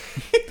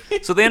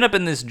 So they end up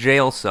in this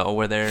jail cell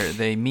where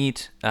they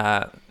meet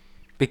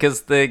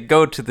because they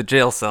go to the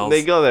jail cells.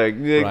 They go there.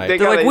 Right. They're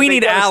like, we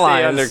need gotta allies.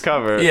 Stay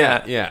undercover.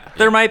 Yeah. Yeah.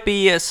 There might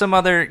be some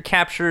other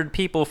captured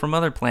people from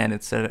other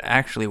planets that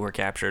actually were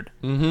captured.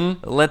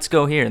 Mm-hmm. Let's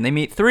go here. And they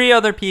meet 3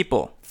 other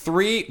people.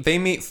 They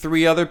meet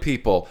 3 other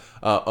people.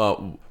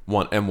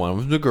 One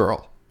was a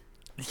girl.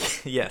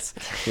 Yes.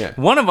 Yeah.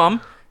 One of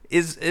them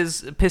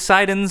is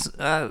Poseidon's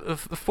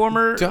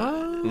former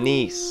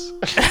Niece.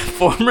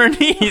 former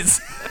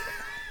niece.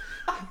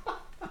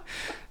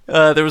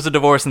 There was a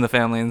divorce in the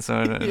family, and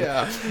so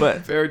Yeah, But-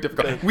 very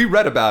difficult. We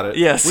read about it.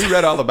 Yes. We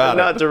read all about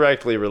Not it.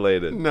 directly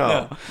related.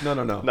 No.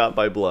 Not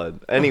by blood.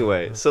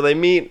 Anyway, so they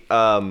meet.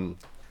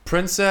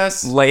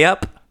 Princess.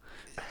 layup.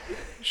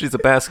 She's a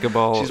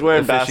basketball. She's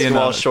wearing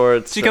basketball aficionado.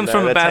 shorts. She comes and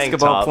from a tank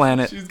basketball top.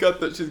 planet. She's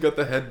got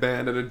the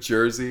headband and a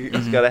jersey.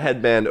 She's got a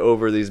headband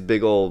over these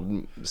big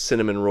old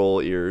cinnamon roll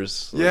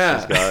ears. that Yeah.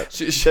 she's got.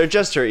 She- They're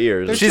just her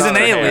ears. It's She's not an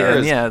her alien, hair.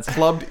 yeah, it's-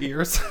 Clubbed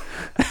ears.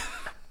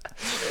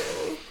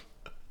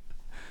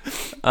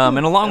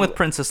 And along with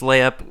Princess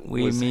Layup,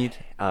 we meet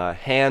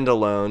Hand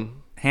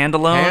alone. Hand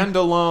Alone. Hand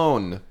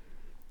alone.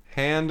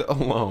 Hand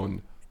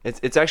alone.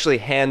 It's actually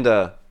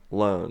Handa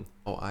Lone.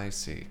 Oh, I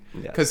see.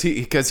 Yeah.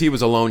 Because he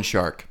was a loan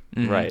shark.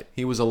 Right.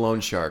 He was a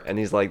loan shark. And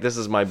he's like, this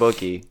is my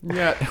bookie.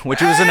 Yeah.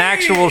 which was an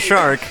actual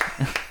shark.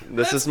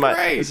 This is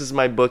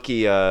my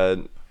bookie.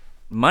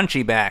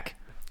 Munchie back.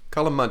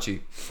 Call him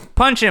Munchie.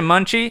 Punch him,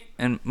 Munchie.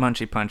 And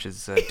Munchie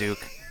punches Duke.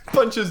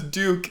 Punches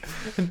Duke,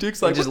 and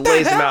Duke's like, He just what the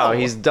lays him hell? out.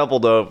 He's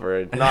doubled over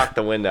and knocked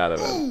the wind out of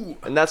him.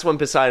 And that's when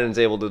Poseidon's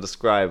able to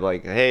describe,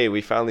 like, hey,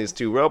 we found these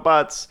 2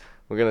 robots.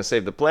 We're going to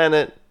save the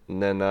planet.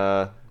 And then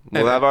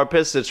we'll have our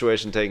piss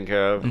situation taken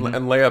care of. And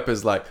Layup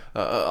is like,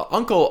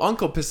 Uncle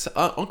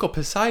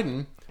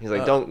Poseidon. He's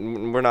like,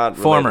 we're not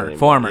related anymore.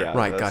 Former. Yeah,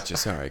 Right, that's- gotcha.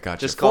 Sorry,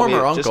 gotcha. Just call Former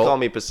me, uncle Just call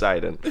me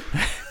Poseidon.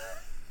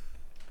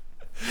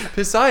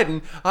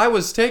 Poseidon. I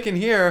was taken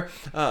here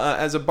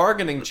as a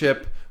bargaining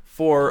chip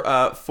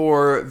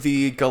for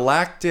the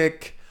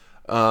galactic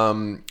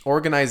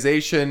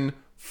organization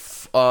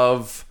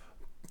of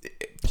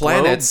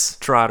planets.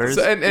 Trotters.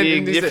 So- and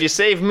If you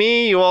save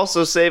me, you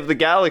also save the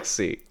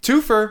galaxy.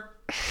 twofer.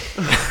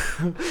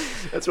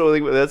 That's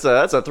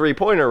a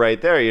 3-pointer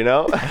right there, you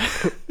know.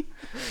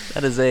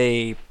 That is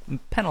a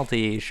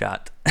penalty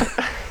shot.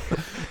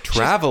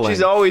 Traveling.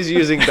 She's always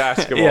using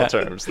basketball Yeah.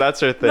 terms. That's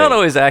her thing. Not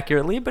always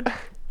accurately, but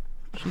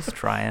she's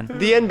trying.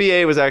 The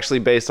NBA was actually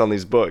based on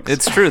these books.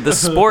 It's true. The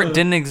sport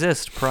didn't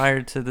exist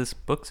prior to this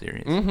book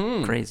series.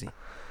 Crazy.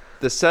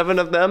 The 7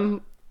 of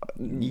them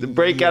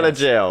break out of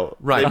jail.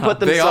 Right. They put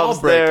They all themselves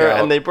break there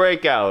out. and they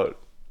break out.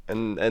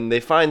 And they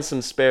find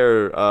some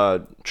spare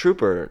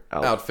trooper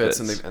outfits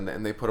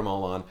and they put them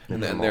all on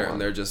and then them all on.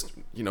 they're just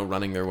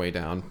running their way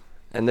down.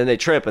 And then they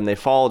trip and they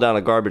fall down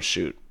a garbage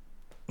chute.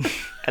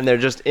 And they're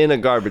just in a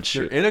garbage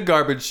They're chute. in a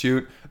garbage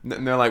chute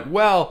and they're like,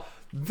 well,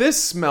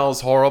 this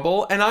smells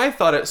horrible, and I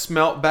thought it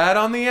smelt bad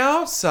on the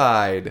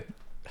outside.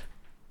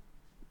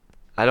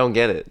 I don't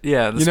get it.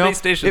 Yeah, the You know, space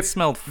station it-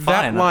 smelled fine.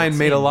 That on line its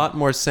made a own. lot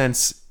more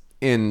sense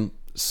in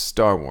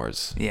Star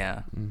Wars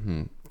Yeah.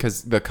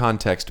 because the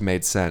context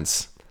made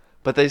sense.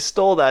 But they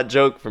stole that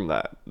joke from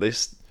that. They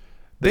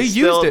Used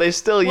still, it. They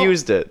still Well,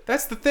 used it.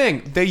 That's the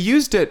thing. They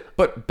used it,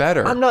 but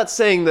better. I'm not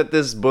saying that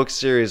this book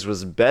series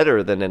was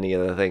better than any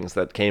of the things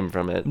that came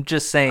from it. I'm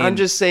just saying. I'm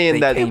just saying they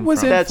that came it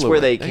was from. that's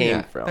where they Influence. came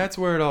Yeah, from. That's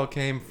where it all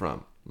came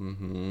from.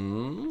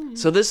 Mm-hmm.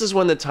 So this is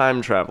when the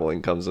time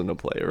traveling comes into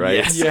play, right?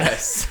 Yes.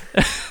 Yes.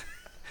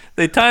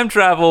 They time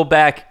travel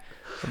back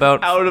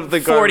about Out of the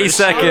 40 garbage.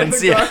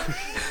 seconds. Yeah.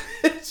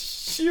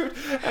 Shoot,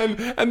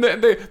 and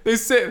they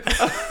say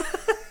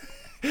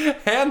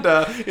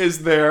Handa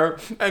is there,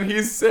 and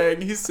he's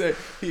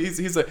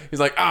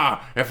like,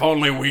 if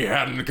only we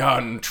hadn't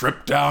gotten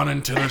tripped down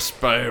into this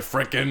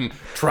frickin'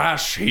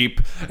 trash heap.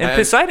 And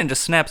Poseidon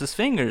just snaps his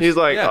fingers. He's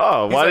like, Yeah.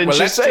 oh, He's why like, didn't well, you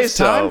that's say just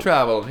so? Time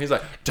travel. He's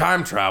like,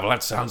 time travel.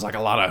 That sounds like a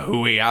lot of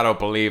hooey. I don't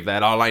believe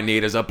that. All I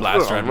need is a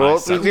blaster and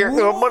myself.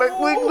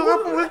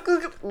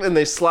 And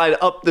they slide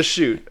up the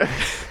chute.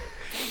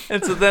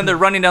 And so then they're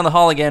running down the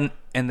hall again,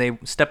 and they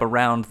step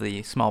around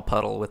the small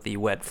puddle with the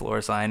wet floor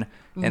sign,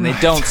 and they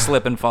don't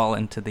slip and fall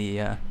into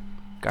the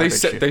garbage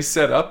chute. They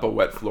set up a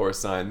wet floor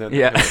sign. Then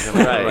Yeah.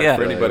 Right, yeah.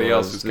 For anybody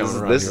else who's coming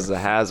around. This here. is a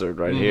hazard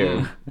right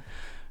here.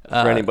 For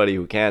anybody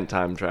who can't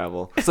time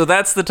travel. So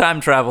that's the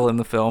time travel in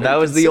the film. That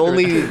was the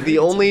Consider it.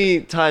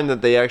 only time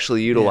that they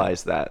actually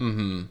utilized that.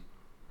 Mm-hmm.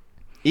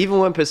 Even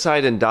when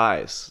Poseidon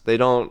dies, they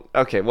don't.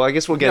 Okay, well, I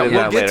guess we'll get Yeah, into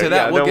we'll that get later. to that.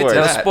 Yeah, We'll don't get to worry.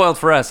 That was that. spoiled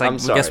for us. I I'm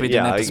guess sorry. we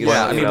didn't Yeah, have to I spoil guess-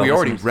 Yeah, it. I you mean, know, we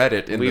already read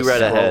it in we the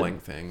read ahead. scrolling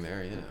thing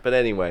there. Yeah. But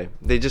anyway,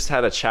 they just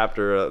had a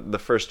chapter, the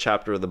first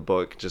chapter of the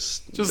book,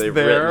 just they've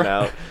there. written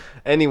out.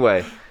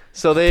 Anyway,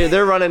 so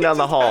they're running down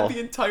the Just hall, had the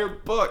entire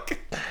book.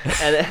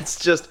 and it's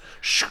just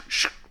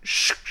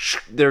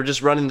they're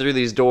just running through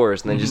these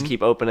doors, and they just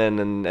keep opening,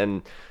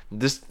 and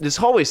this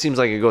hallway seems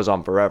like it goes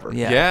on forever.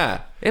 Yeah.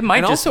 Yeah. It might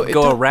And just also, it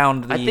go don't-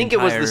 around the I think it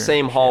was the entire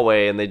same ship.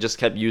 hallway, and they just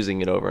kept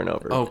using it over and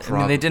over. Oh, I probably.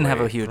 mean, they didn't have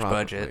a huge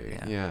budget,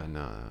 probably. yeah. Yeah,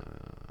 no.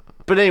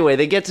 But anyway,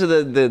 they get to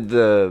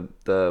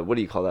the what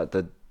do you call that?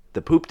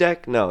 The poop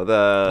deck? No,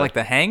 Like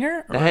the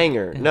hangar? the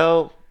hangar.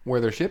 No, Where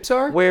their ships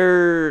are?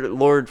 where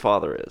Lord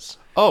Father is.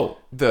 Oh,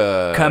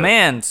 the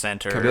Command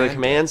center. The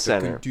command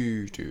center.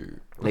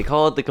 They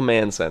call it the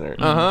command center.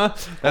 Uh-huh.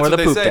 That's Or what the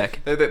they poop say. deck.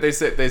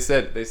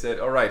 They said,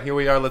 all right, here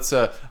we are. Let's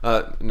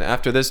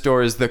after this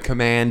door is the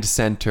command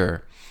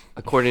center.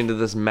 According to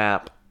this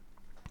map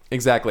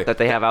Exactly. that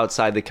they have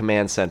outside the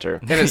command center.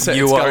 And it's,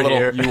 You it's got are a little,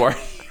 here. You are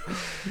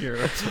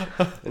here.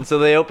 And so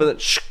they open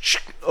it.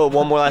 Oh,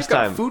 one more last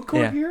Got time. food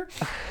court Yeah. here?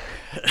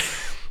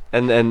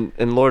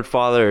 And Lord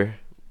Father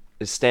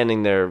is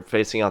standing there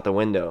facing out the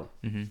window.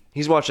 Mm-hmm.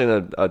 He's watching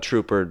a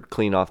trooper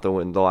clean off the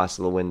last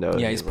of the window.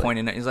 Yeah, and he's like-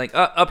 pointing at. He's like,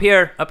 up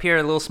here, a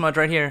little smudge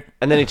right here.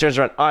 And then he turns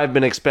around. I've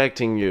been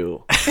expecting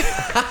you.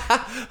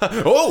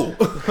 Oh!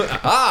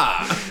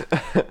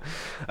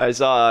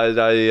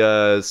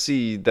 I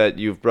see that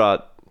you've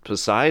brought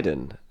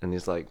Poseidon. And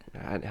he's like,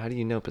 how do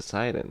you know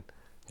Poseidon?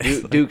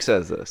 Duke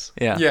says this.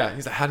 Yeah. Yeah.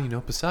 He's like, how do you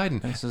know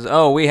Poseidon? He says,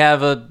 oh, we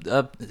have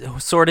a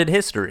sordid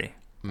history.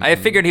 I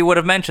figured he would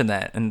have mentioned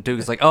that. And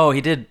Duke's like, oh,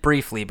 he did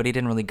briefly, but he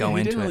didn't really go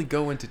He into didn't really it.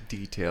 go into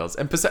details,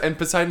 and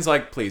Poseidon's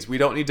like, "Please, we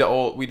don't need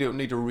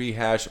to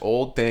rehash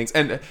old things."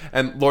 And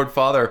Lord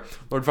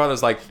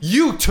Father's like,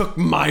 "You took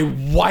my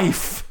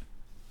wife,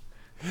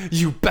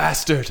 you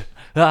bastard!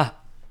 Ah,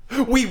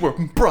 We were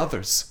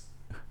brothers,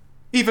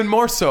 even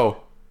more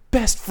so,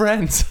 best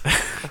friends,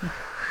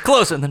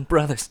 closer than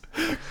brothers.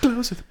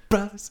 closer than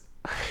brothers.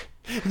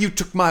 You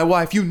took my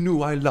wife. You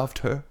knew I loved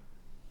her."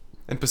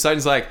 And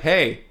Poseidon's like,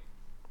 "Hey."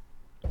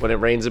 When it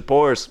rains, it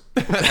pours.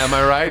 Am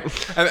I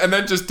right? And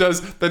then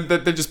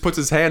just puts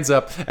his hands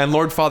up, and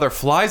Lord Father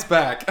flies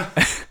back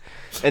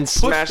And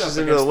smashes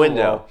up into against the the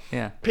window. wall.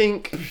 Yeah.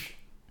 Pink.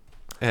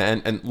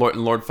 and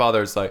Lord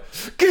Father's like,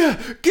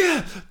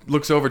 gah,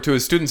 looks over to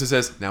his students and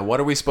says, "Now what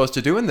are we supposed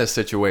to do in this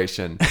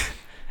situation?"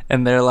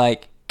 And they're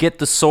like, get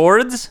the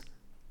swords?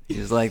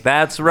 He's like,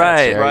 that's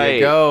right. There Right.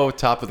 you go,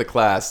 top of the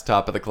class.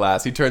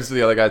 He turns to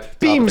the other guy. "Top of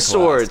Beam the class."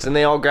 swords. And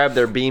they all grab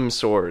their beam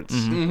swords.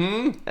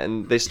 Mm-hmm.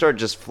 And they start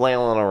just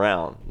flailing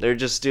around. They're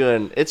just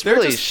doing, it's They're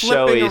really just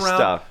flipping showy around,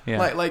 stuff. Yeah.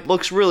 Like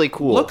Looks really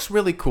cool. looks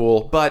really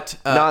cool, but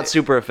not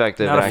super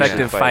effective. not in actually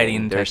effective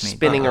fighting They're technique.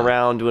 spinning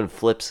around, doing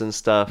flips and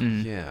stuff.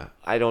 yeah.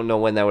 I don't know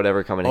when that would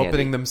ever come in Opening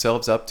handy.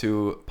 themselves up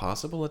to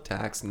possible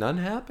attacks. None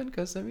happened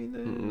because I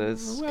mean,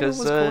 It's whoever because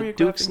was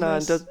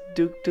choreographing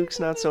this- Duke's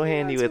not so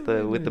handy with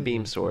the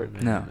beam sword.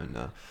 No.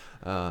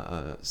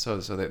 So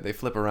they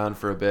flip around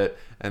for a bit,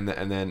 and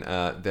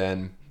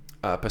then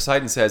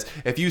Poseidon says,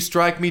 "If you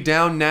strike me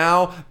down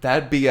now,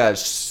 that'd be a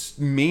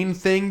mean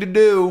thing to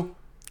do.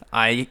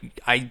 I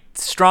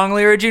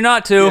strongly urge you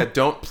not to.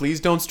 Yeah,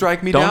 please don't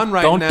strike me down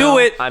right don't now. do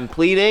it. I'm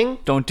pleading.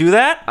 Don't do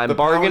that. I'm The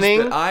powers bargaining.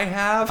 that I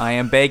have. I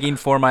am begging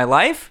for my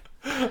life.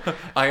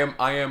 I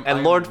am.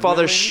 And Lord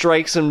Father willing-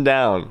 strikes him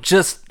down.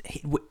 Just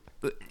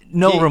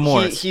no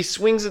remorse. He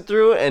swings it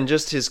through, and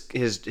just his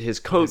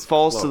coat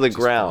falls to cloak the just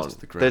ground. falls to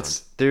the ground. That's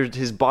there.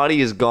 His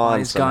body is gone.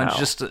 He's somehow. gone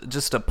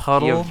just a He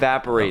puddle.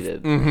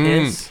 evaporated.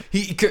 Piss.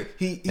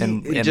 He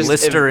And Just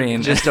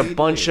Listerine. just a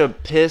bunch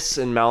of piss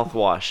and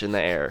mouthwash in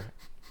the air.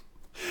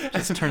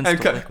 Just turns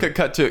and to liquid.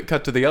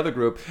 cut to the other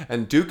group,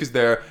 and Duke is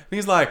there, and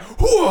he's like,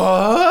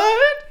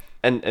 "What?"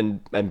 And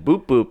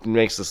boop boop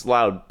makes this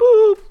loud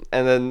boop,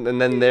 and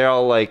then they're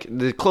all like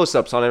the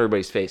close-ups on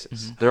everybody's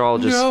faces. They're all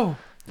just No.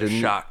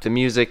 Shocked. The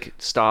music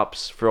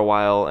stops for a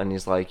while, and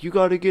he's like, "You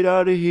got to get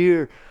out of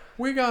here."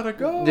 We gotta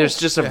go. There's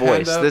just a They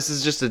voice. hand up, This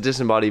is just a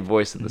disembodied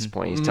voice at this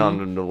point. He's telling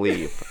them to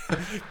leave.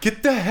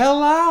 Get the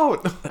hell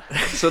out.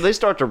 So they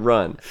start to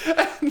run.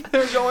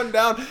 They're going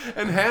down,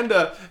 and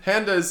Handa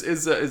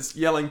is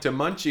yelling to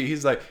Munchie.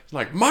 He's like,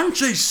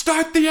 Munchie,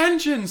 start the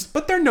engines,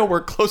 but they're nowhere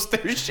close to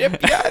their ship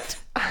yet.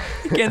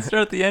 You can't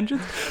start the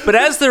engines. But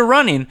as they're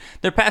running,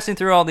 they're passing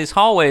through all these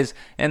hallways,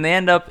 and they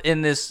end up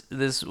in this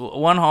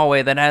one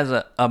hallway that has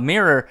a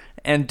mirror.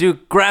 And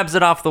Duke grabs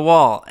it off the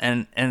wall,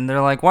 and they're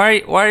like,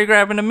 "Why are you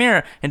grabbing a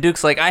mirror?" And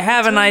Duke's like, "I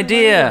have an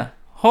idea.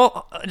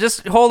 Hold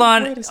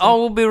on. All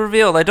will be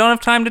revealed. I don't have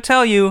time to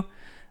tell you.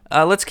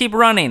 Let's keep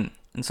running."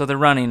 And so they're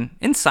running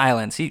in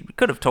silence. He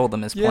could have told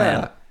them his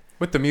plan. Yeah,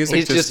 with the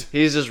music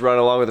He's just running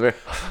along with the mirror.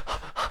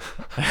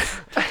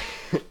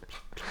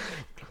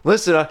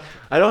 Listen,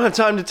 I don't have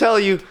time to tell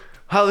you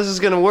how this is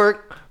gonna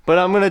work, but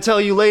I'm gonna tell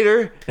you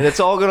later, and it's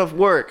all gonna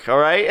work. All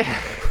right?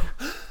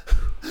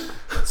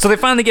 So they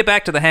finally get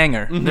back to the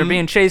hangar. They're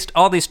being chased.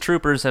 All these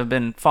troopers have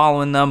been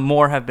following them.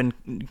 More have been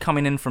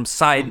coming in from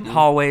side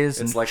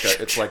hallways. It's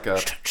like a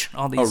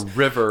all these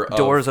river of,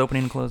 doors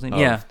opening and closing. of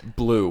Yeah.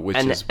 blue, which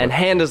is And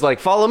Handa's like,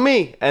 "Follow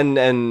me," and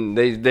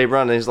they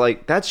run, and he's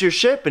like, "That's your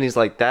ship," and he's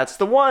like, "That's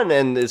the one,"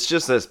 and it's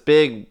just this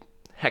big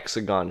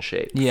hexagon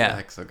shape. Yeah.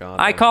 hexagon.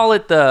 I call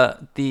it the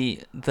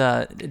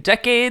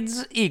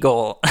Decades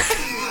Eagle.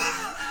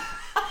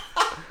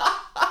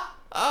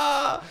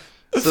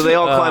 So they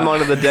all climb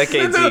onto the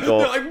Decades Eagle.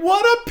 They're like,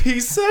 what a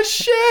piece of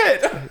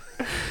shit.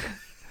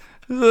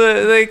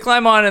 They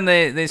climb on and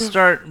they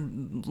start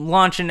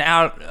launching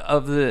out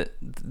of the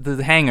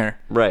hangar.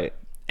 Right.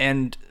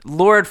 And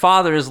Lord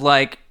Father is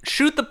like,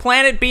 "Shoot the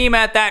planet beam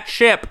at that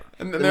ship."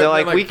 And And they're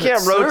like, "We can't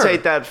 "Sir,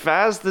 rotate that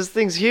fast. This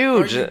thing's Are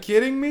huge." you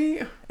kidding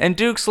me? And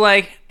Duke's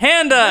like,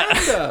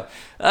 "Handa,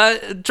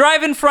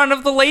 drive in front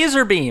of the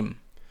laser beam.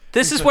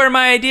 This is where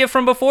my idea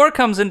from before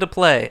comes into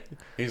play."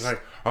 He's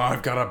like,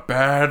 I've got a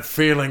bad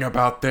feeling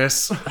about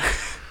this.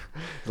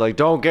 Like,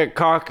 "Don't get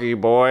cocky,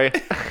 boy."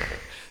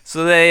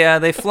 So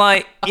they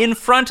fly in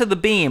front of the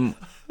beam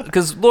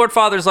because Lord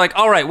Father's like,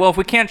 "All right, well, if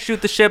we can't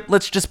shoot the ship,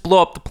 let's just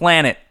blow up the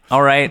planet.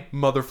 All right,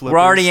 Mother flippers. we're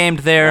already aimed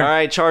there. All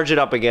right, charge it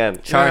up again.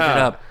 Charge it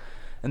Yeah. up."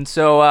 And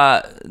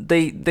so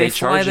they fly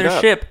charge it their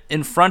up. ship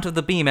in front of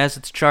the beam as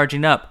it's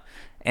charging up,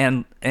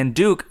 and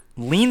Duke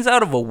leans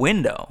out of a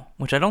window,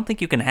 which I don't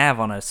think you can have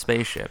on a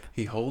spaceship.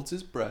 He holds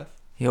his breath.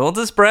 He holds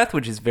his breath,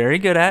 which he's very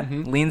good at.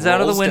 Leans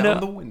out of the rolls window, down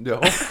the window.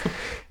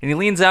 and he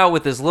leans out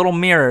with this little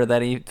mirror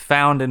that he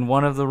found in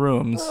one of the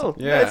rooms. Oh,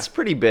 Yeah. it's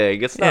pretty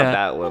big. It's not Yeah.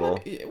 that little.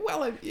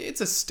 Well,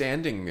 it's a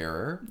standing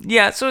mirror.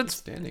 Yeah, so it's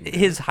Standing there.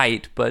 his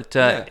height, but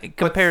Yeah, but-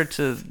 compared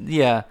to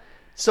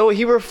So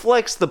he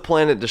reflects the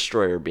planet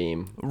destroyer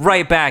beam,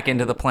 right back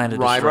into the planet.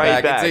 Right, Destroyer.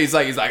 Right back. back. He's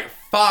like,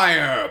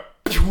 fire.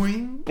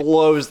 Pwing.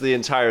 blows the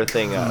entire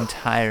thing up.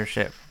 Entire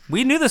ship.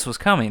 We knew this was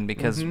coming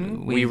because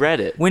We read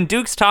it. When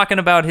Duke's talking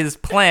about his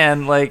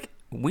plan, like,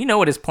 we know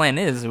what his plan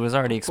is. It was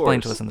already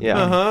explained to course, us in the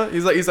yeah.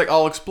 beginning. He's like,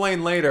 I'll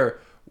explain later.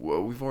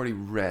 Well, we've already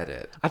read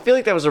it. I feel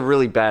like that was a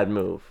really bad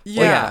move.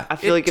 Yeah, I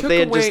feel it like if took they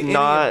had away just any of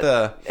not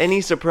the-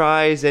 any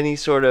surprise, any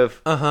sort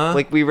of Uh-huh.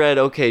 like we read,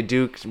 okay,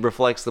 Duke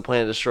reflects the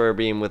planet destroyer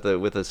beam with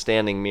a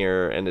standing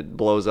mirror, and it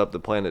blows up the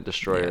planet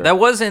destroyer. That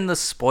was in the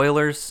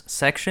spoilers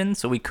section,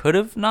 so we could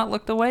have not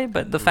looked away,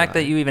 but the fact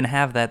that you even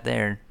have that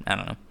there, I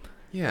don't know.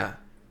 Yeah.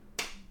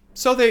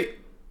 So they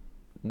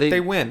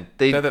win.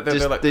 They They're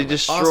just, like, they awesome.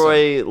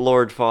 destroy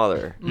Lord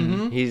Father.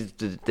 He's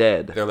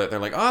dead. They're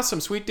like, awesome,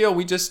 sweet deal.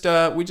 We just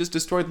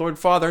destroyed Lord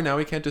Father. Now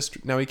we can't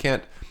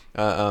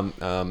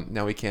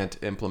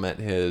implement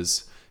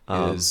his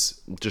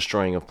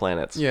Destroying of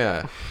planets.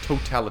 yeah,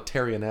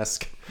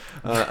 totalitarian-esque.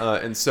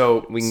 And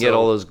so We can get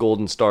all those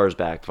golden stars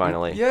back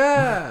finally.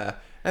 Yeah.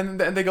 And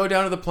then they go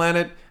down to the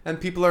planet, and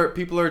people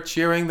are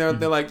cheering. They're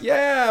like,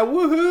 yeah,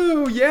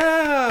 woohoo,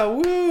 yeah,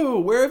 woo.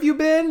 Where have you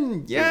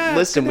been? Yeah.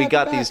 Listen, good we to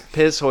got have you these back."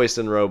 piss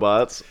hoisting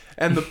robots,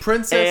 And the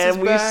princess is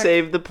and we back.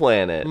 saved the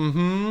planet. Oh,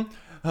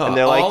 And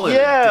they're all like, in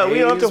a yeah, we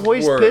don't have to day's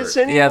hoist work. piss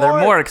anymore. Yeah,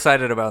 they're more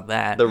excited about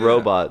that. the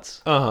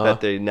robots Uh-huh.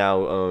 that they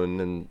now own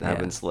and have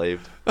Yeah.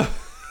 enslaved.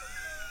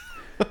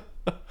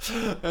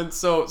 And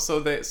so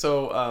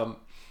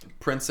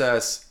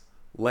Princess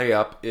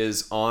Layup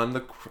is on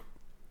the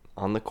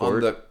On the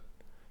court. on the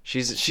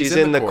she's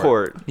in the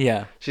court.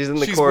 Yeah. She's in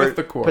the She's court. with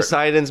the court.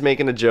 Poseidon's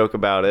making a joke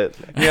about it.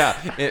 yeah,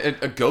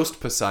 a ghost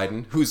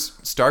Poseidon who's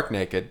stark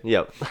naked.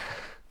 Yep.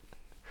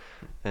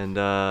 And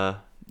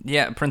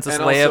Yeah, Princess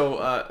And Leia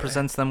also,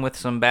 presents them with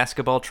some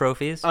basketball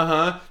trophies.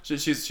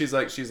 she's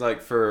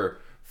like for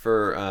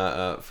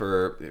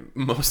for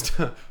most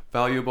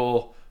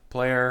valuable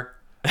player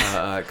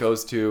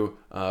goes to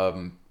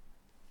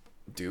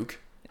Duke.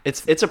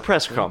 It's a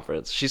press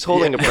conference. She's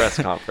holding a press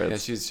Yeah,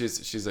 conference.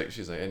 she's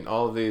like, and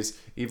all of these,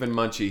 even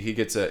Munchie, he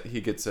gets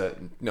a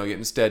no.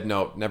 Instead,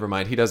 no, never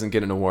mind. He doesn't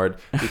get an award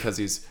because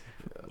he's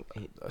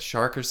a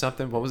shark or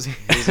something. What was he?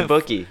 He's a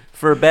bookie.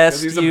 For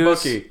best He's a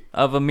use bookie.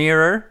 of a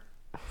mirror,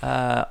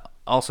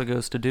 also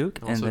goes to Duke.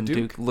 And Also then Duke.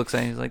 Duke looks at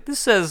it and he's like, this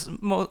says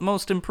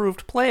most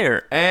improved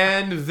player.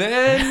 And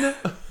then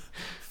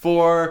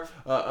for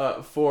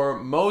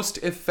most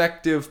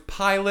effective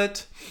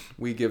pilot,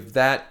 we give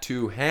that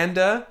to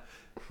Handa.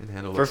 And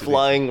Handa For looks at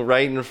flying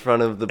right in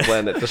front of the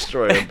planet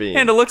destroyer beam.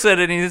 And looks at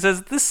it and he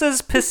says, this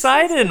says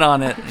Poseidon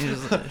on it.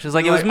 She's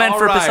like, it was meant "All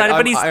for right, Poseidon,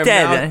 but he's I am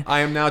dead. I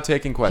am now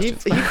taking He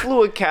questions.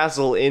 flew a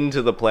castle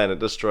into the planet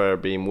destroyer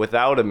beam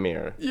without a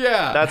mirror.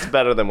 Yeah. That's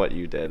better than what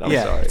you did. I'm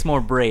yeah, sorry. it's more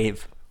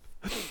brave.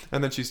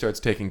 And then she starts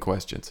taking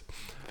questions.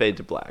 Fade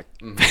to black.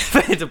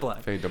 Fade to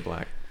black. Fade to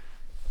black.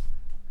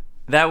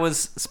 That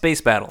was Space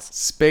Battles.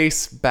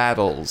 Space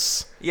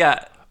battles.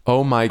 Yeah.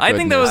 Oh my goodness. I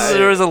think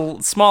there was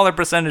a smaller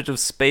percentage of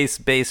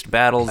space-based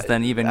battles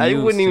than even I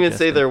you wouldn't even say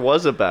suggested. there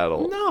was a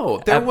battle.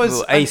 No, there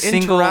was a an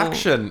single-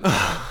 interaction.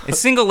 A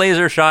single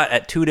laser shot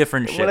at two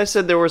different When I ships.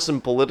 said there was some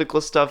political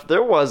stuff,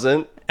 there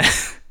wasn't.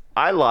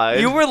 I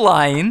lied. You were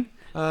lying.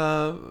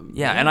 uh,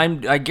 Yeah,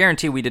 and I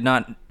guarantee we did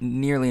not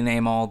nearly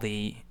name all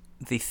the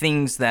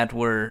things that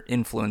were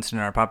influenced in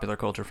our popular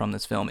culture from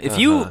this film. If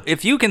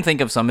you can think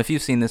of some, if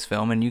you've seen this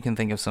film and you can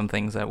think of some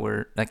things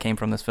that came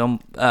from this film,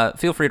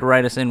 feel free to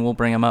write us in. We'll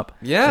bring them up.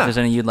 Yeah. If there's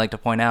any you'd like to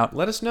point out,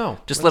 let us know.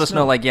 just let us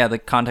know, like, the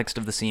context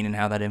of the scene and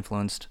how that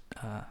influenced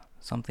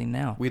something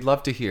now. We'd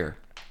love to hear.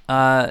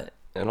 And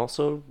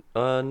also,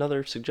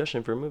 another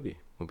suggestion for a movie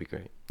would be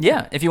great.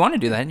 Yeah, if you want to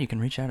do that, you can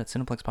reach out at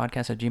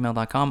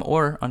cineplexpodcast@gmail.com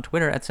or on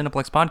Twitter at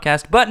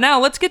cineplexpodcast. But now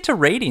let's get to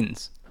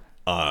ratings.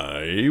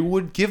 I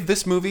would give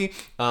this movie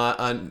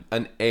an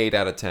 8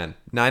 out of 10.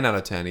 9 out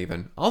of 10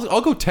 even.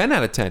 I'll go 10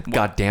 out of 10.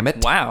 God damn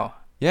it. Wow.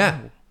 Yeah.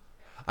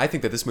 I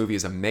think that this movie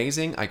is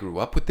amazing. I grew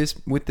up with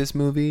this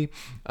movie.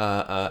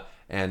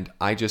 And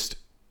I just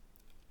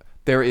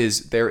there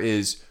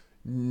is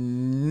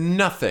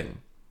nothing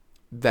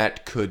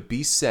that could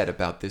be said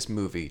about this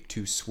movie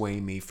to sway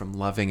me from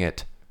loving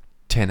it.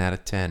 10 out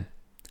of 10.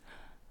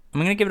 I'm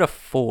going to give it a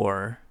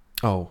 4.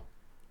 Oh.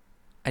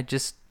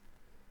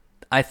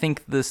 I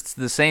think the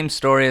same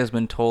story has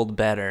been told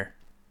better.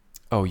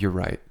 Oh, you're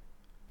right.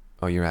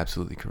 Oh, you're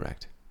absolutely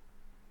correct.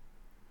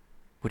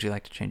 Would you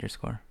like to change your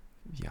score?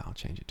 Yeah, I'll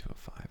change it to a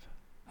 5.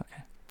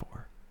 Okay.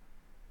 4,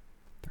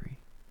 3,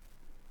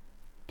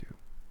 2,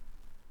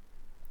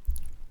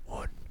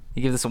 1.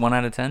 You give this a 1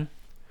 out of 10?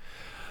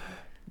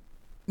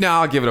 No,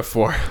 I'll give it a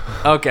 4.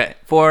 Okay.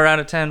 4 out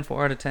of 10,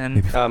 4 out of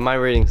 10. My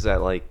rating's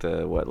at like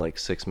the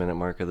 6-minute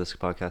mark of this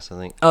podcast, I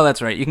think. Oh,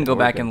 that's right. You can go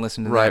back Okay. and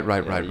listen to Right, that.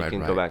 right, Yeah, right, you right, can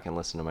right. go back and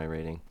listen to my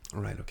rating.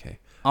 Right, okay.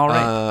 All right.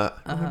 I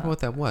don't remember what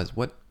that was.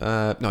 What?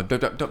 No,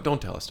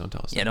 don't tell us. Don't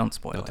tell us. Yeah, don't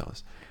spoil Don't it. tell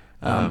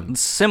us.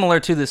 Similar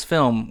to this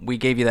film, we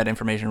gave you that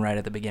information right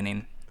at the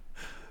beginning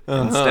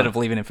instead of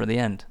leaving it for the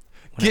end.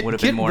 When it would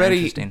have been more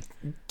interesting.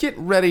 Get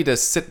ready to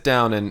sit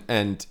down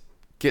and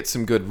get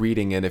some good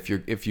reading in if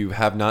you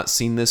have not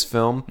seen this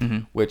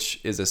film, which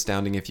is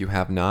astounding if you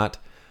have not.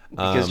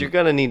 Because you're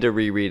going to need to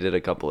reread it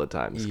a couple of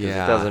times. Because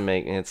Yeah. it doesn't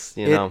make... It's,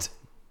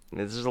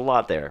 there's a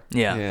lot there.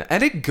 Yeah.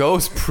 And it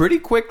goes pretty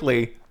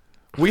quickly.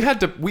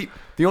 The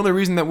only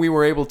reason that we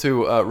were able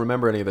to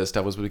remember any of this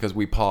stuff was because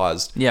we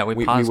paused. Yeah,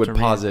 we paused would to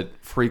pause read. it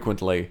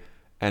frequently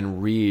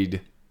and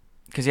read.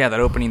 Because, that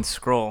opening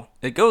scroll,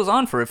 it goes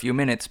on for a few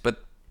minutes,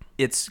 but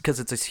it's because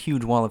it's this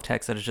huge wall of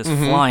text that is just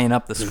flying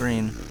up the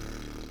screen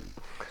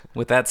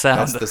with that sound.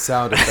 That's the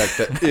sound effect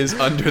that is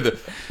under the.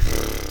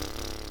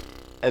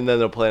 And then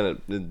the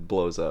planet it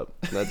blows up.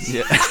 That's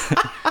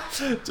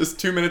Just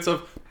 2 minutes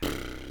of.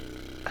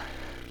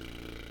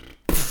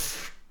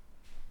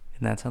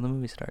 And that's how the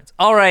movie starts.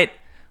 All right.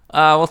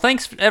 Well,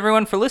 thanks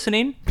everyone for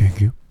listening.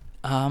 Thank you.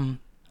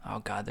 Oh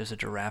God, there's a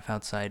giraffe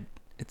outside.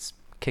 It's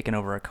kicking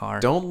over a car.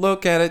 Don't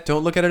look at it.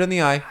 Don't look at it in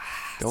the eye.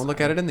 Don't look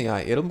at it in the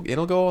eye.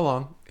 It'll go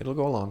along. It'll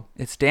go along.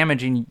 It's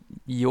damaging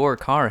your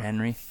car,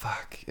 Henry.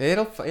 Fuck.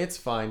 It's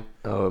fine.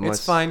 Oh, it it's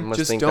must, fine. It must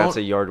Just think don't that's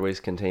a yard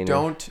waste container.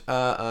 don't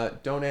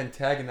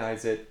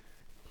antagonize it.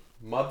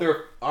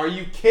 Mother, are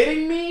you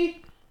kidding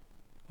me?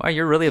 Wow,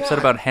 you're really upset God.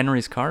 about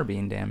Henry's car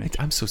being damaged.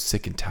 I'm so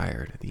sick and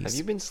tired of these. Have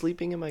you been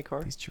sleeping in my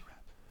car? These giraffes.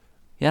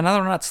 Yeah, now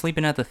that we're not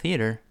sleeping at the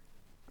theater,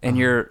 and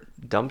your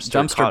Dumpster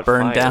dumpster caught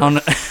burned fire down.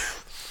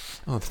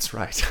 Oh, that's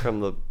right. from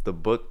the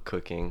book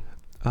cooking.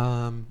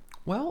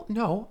 Well,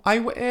 no, I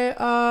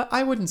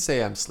wouldn't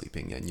say I'm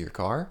sleeping in your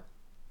car.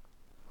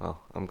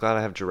 Well, I'm glad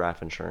I have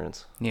giraffe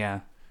insurance.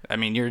 Yeah, I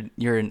mean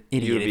you're an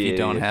idiot You'd if be you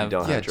don't if have. you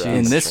don't Yeah, have giraffe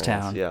in this insurance.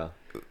 town. Yeah.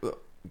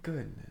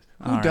 Goodness.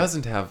 All right.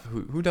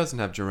 Who doesn't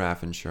have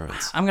giraffe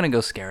insurance? I'm gonna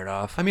go scare it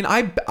off. I mean,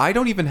 I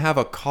don't even have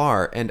a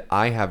car, and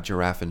I have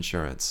giraffe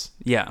insurance.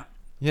 Yeah,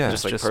 Yeah.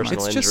 Just like just personal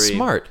It's injury. just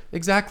smart.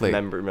 Exactly.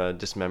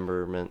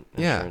 Dismemberment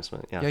Yeah. insurance.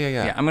 Yeah.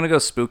 Yeah, I'm gonna go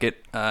spook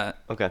it.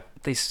 Okay.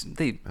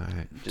 They. All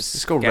right. Just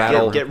Just go get-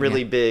 rattle. Get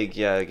really big.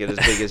 Yeah, get as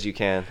big as you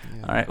can.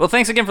 All right. Well,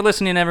 thanks again for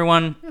listening,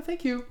 everyone. Yeah,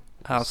 thank you.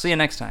 I'll see you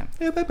next time.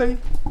 Yeah, bye. Bye.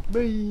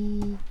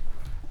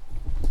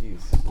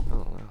 Jeez. Oh,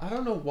 wow. I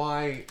don't know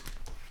why.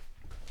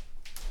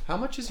 How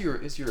much is your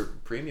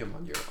premium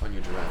on your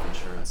giraffe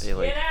insurance? Pay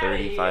like Get outta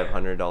here.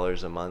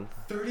 $3,500 a month.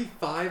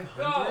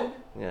 $3,500.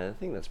 Yeah, I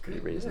think that's pretty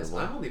Goodness, reasonable.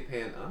 I'm only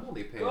paying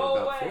Go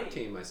about away.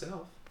 14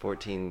 myself.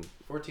 14,000.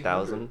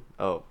 14,000.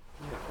 Oh,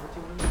 Yeah,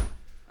 1400.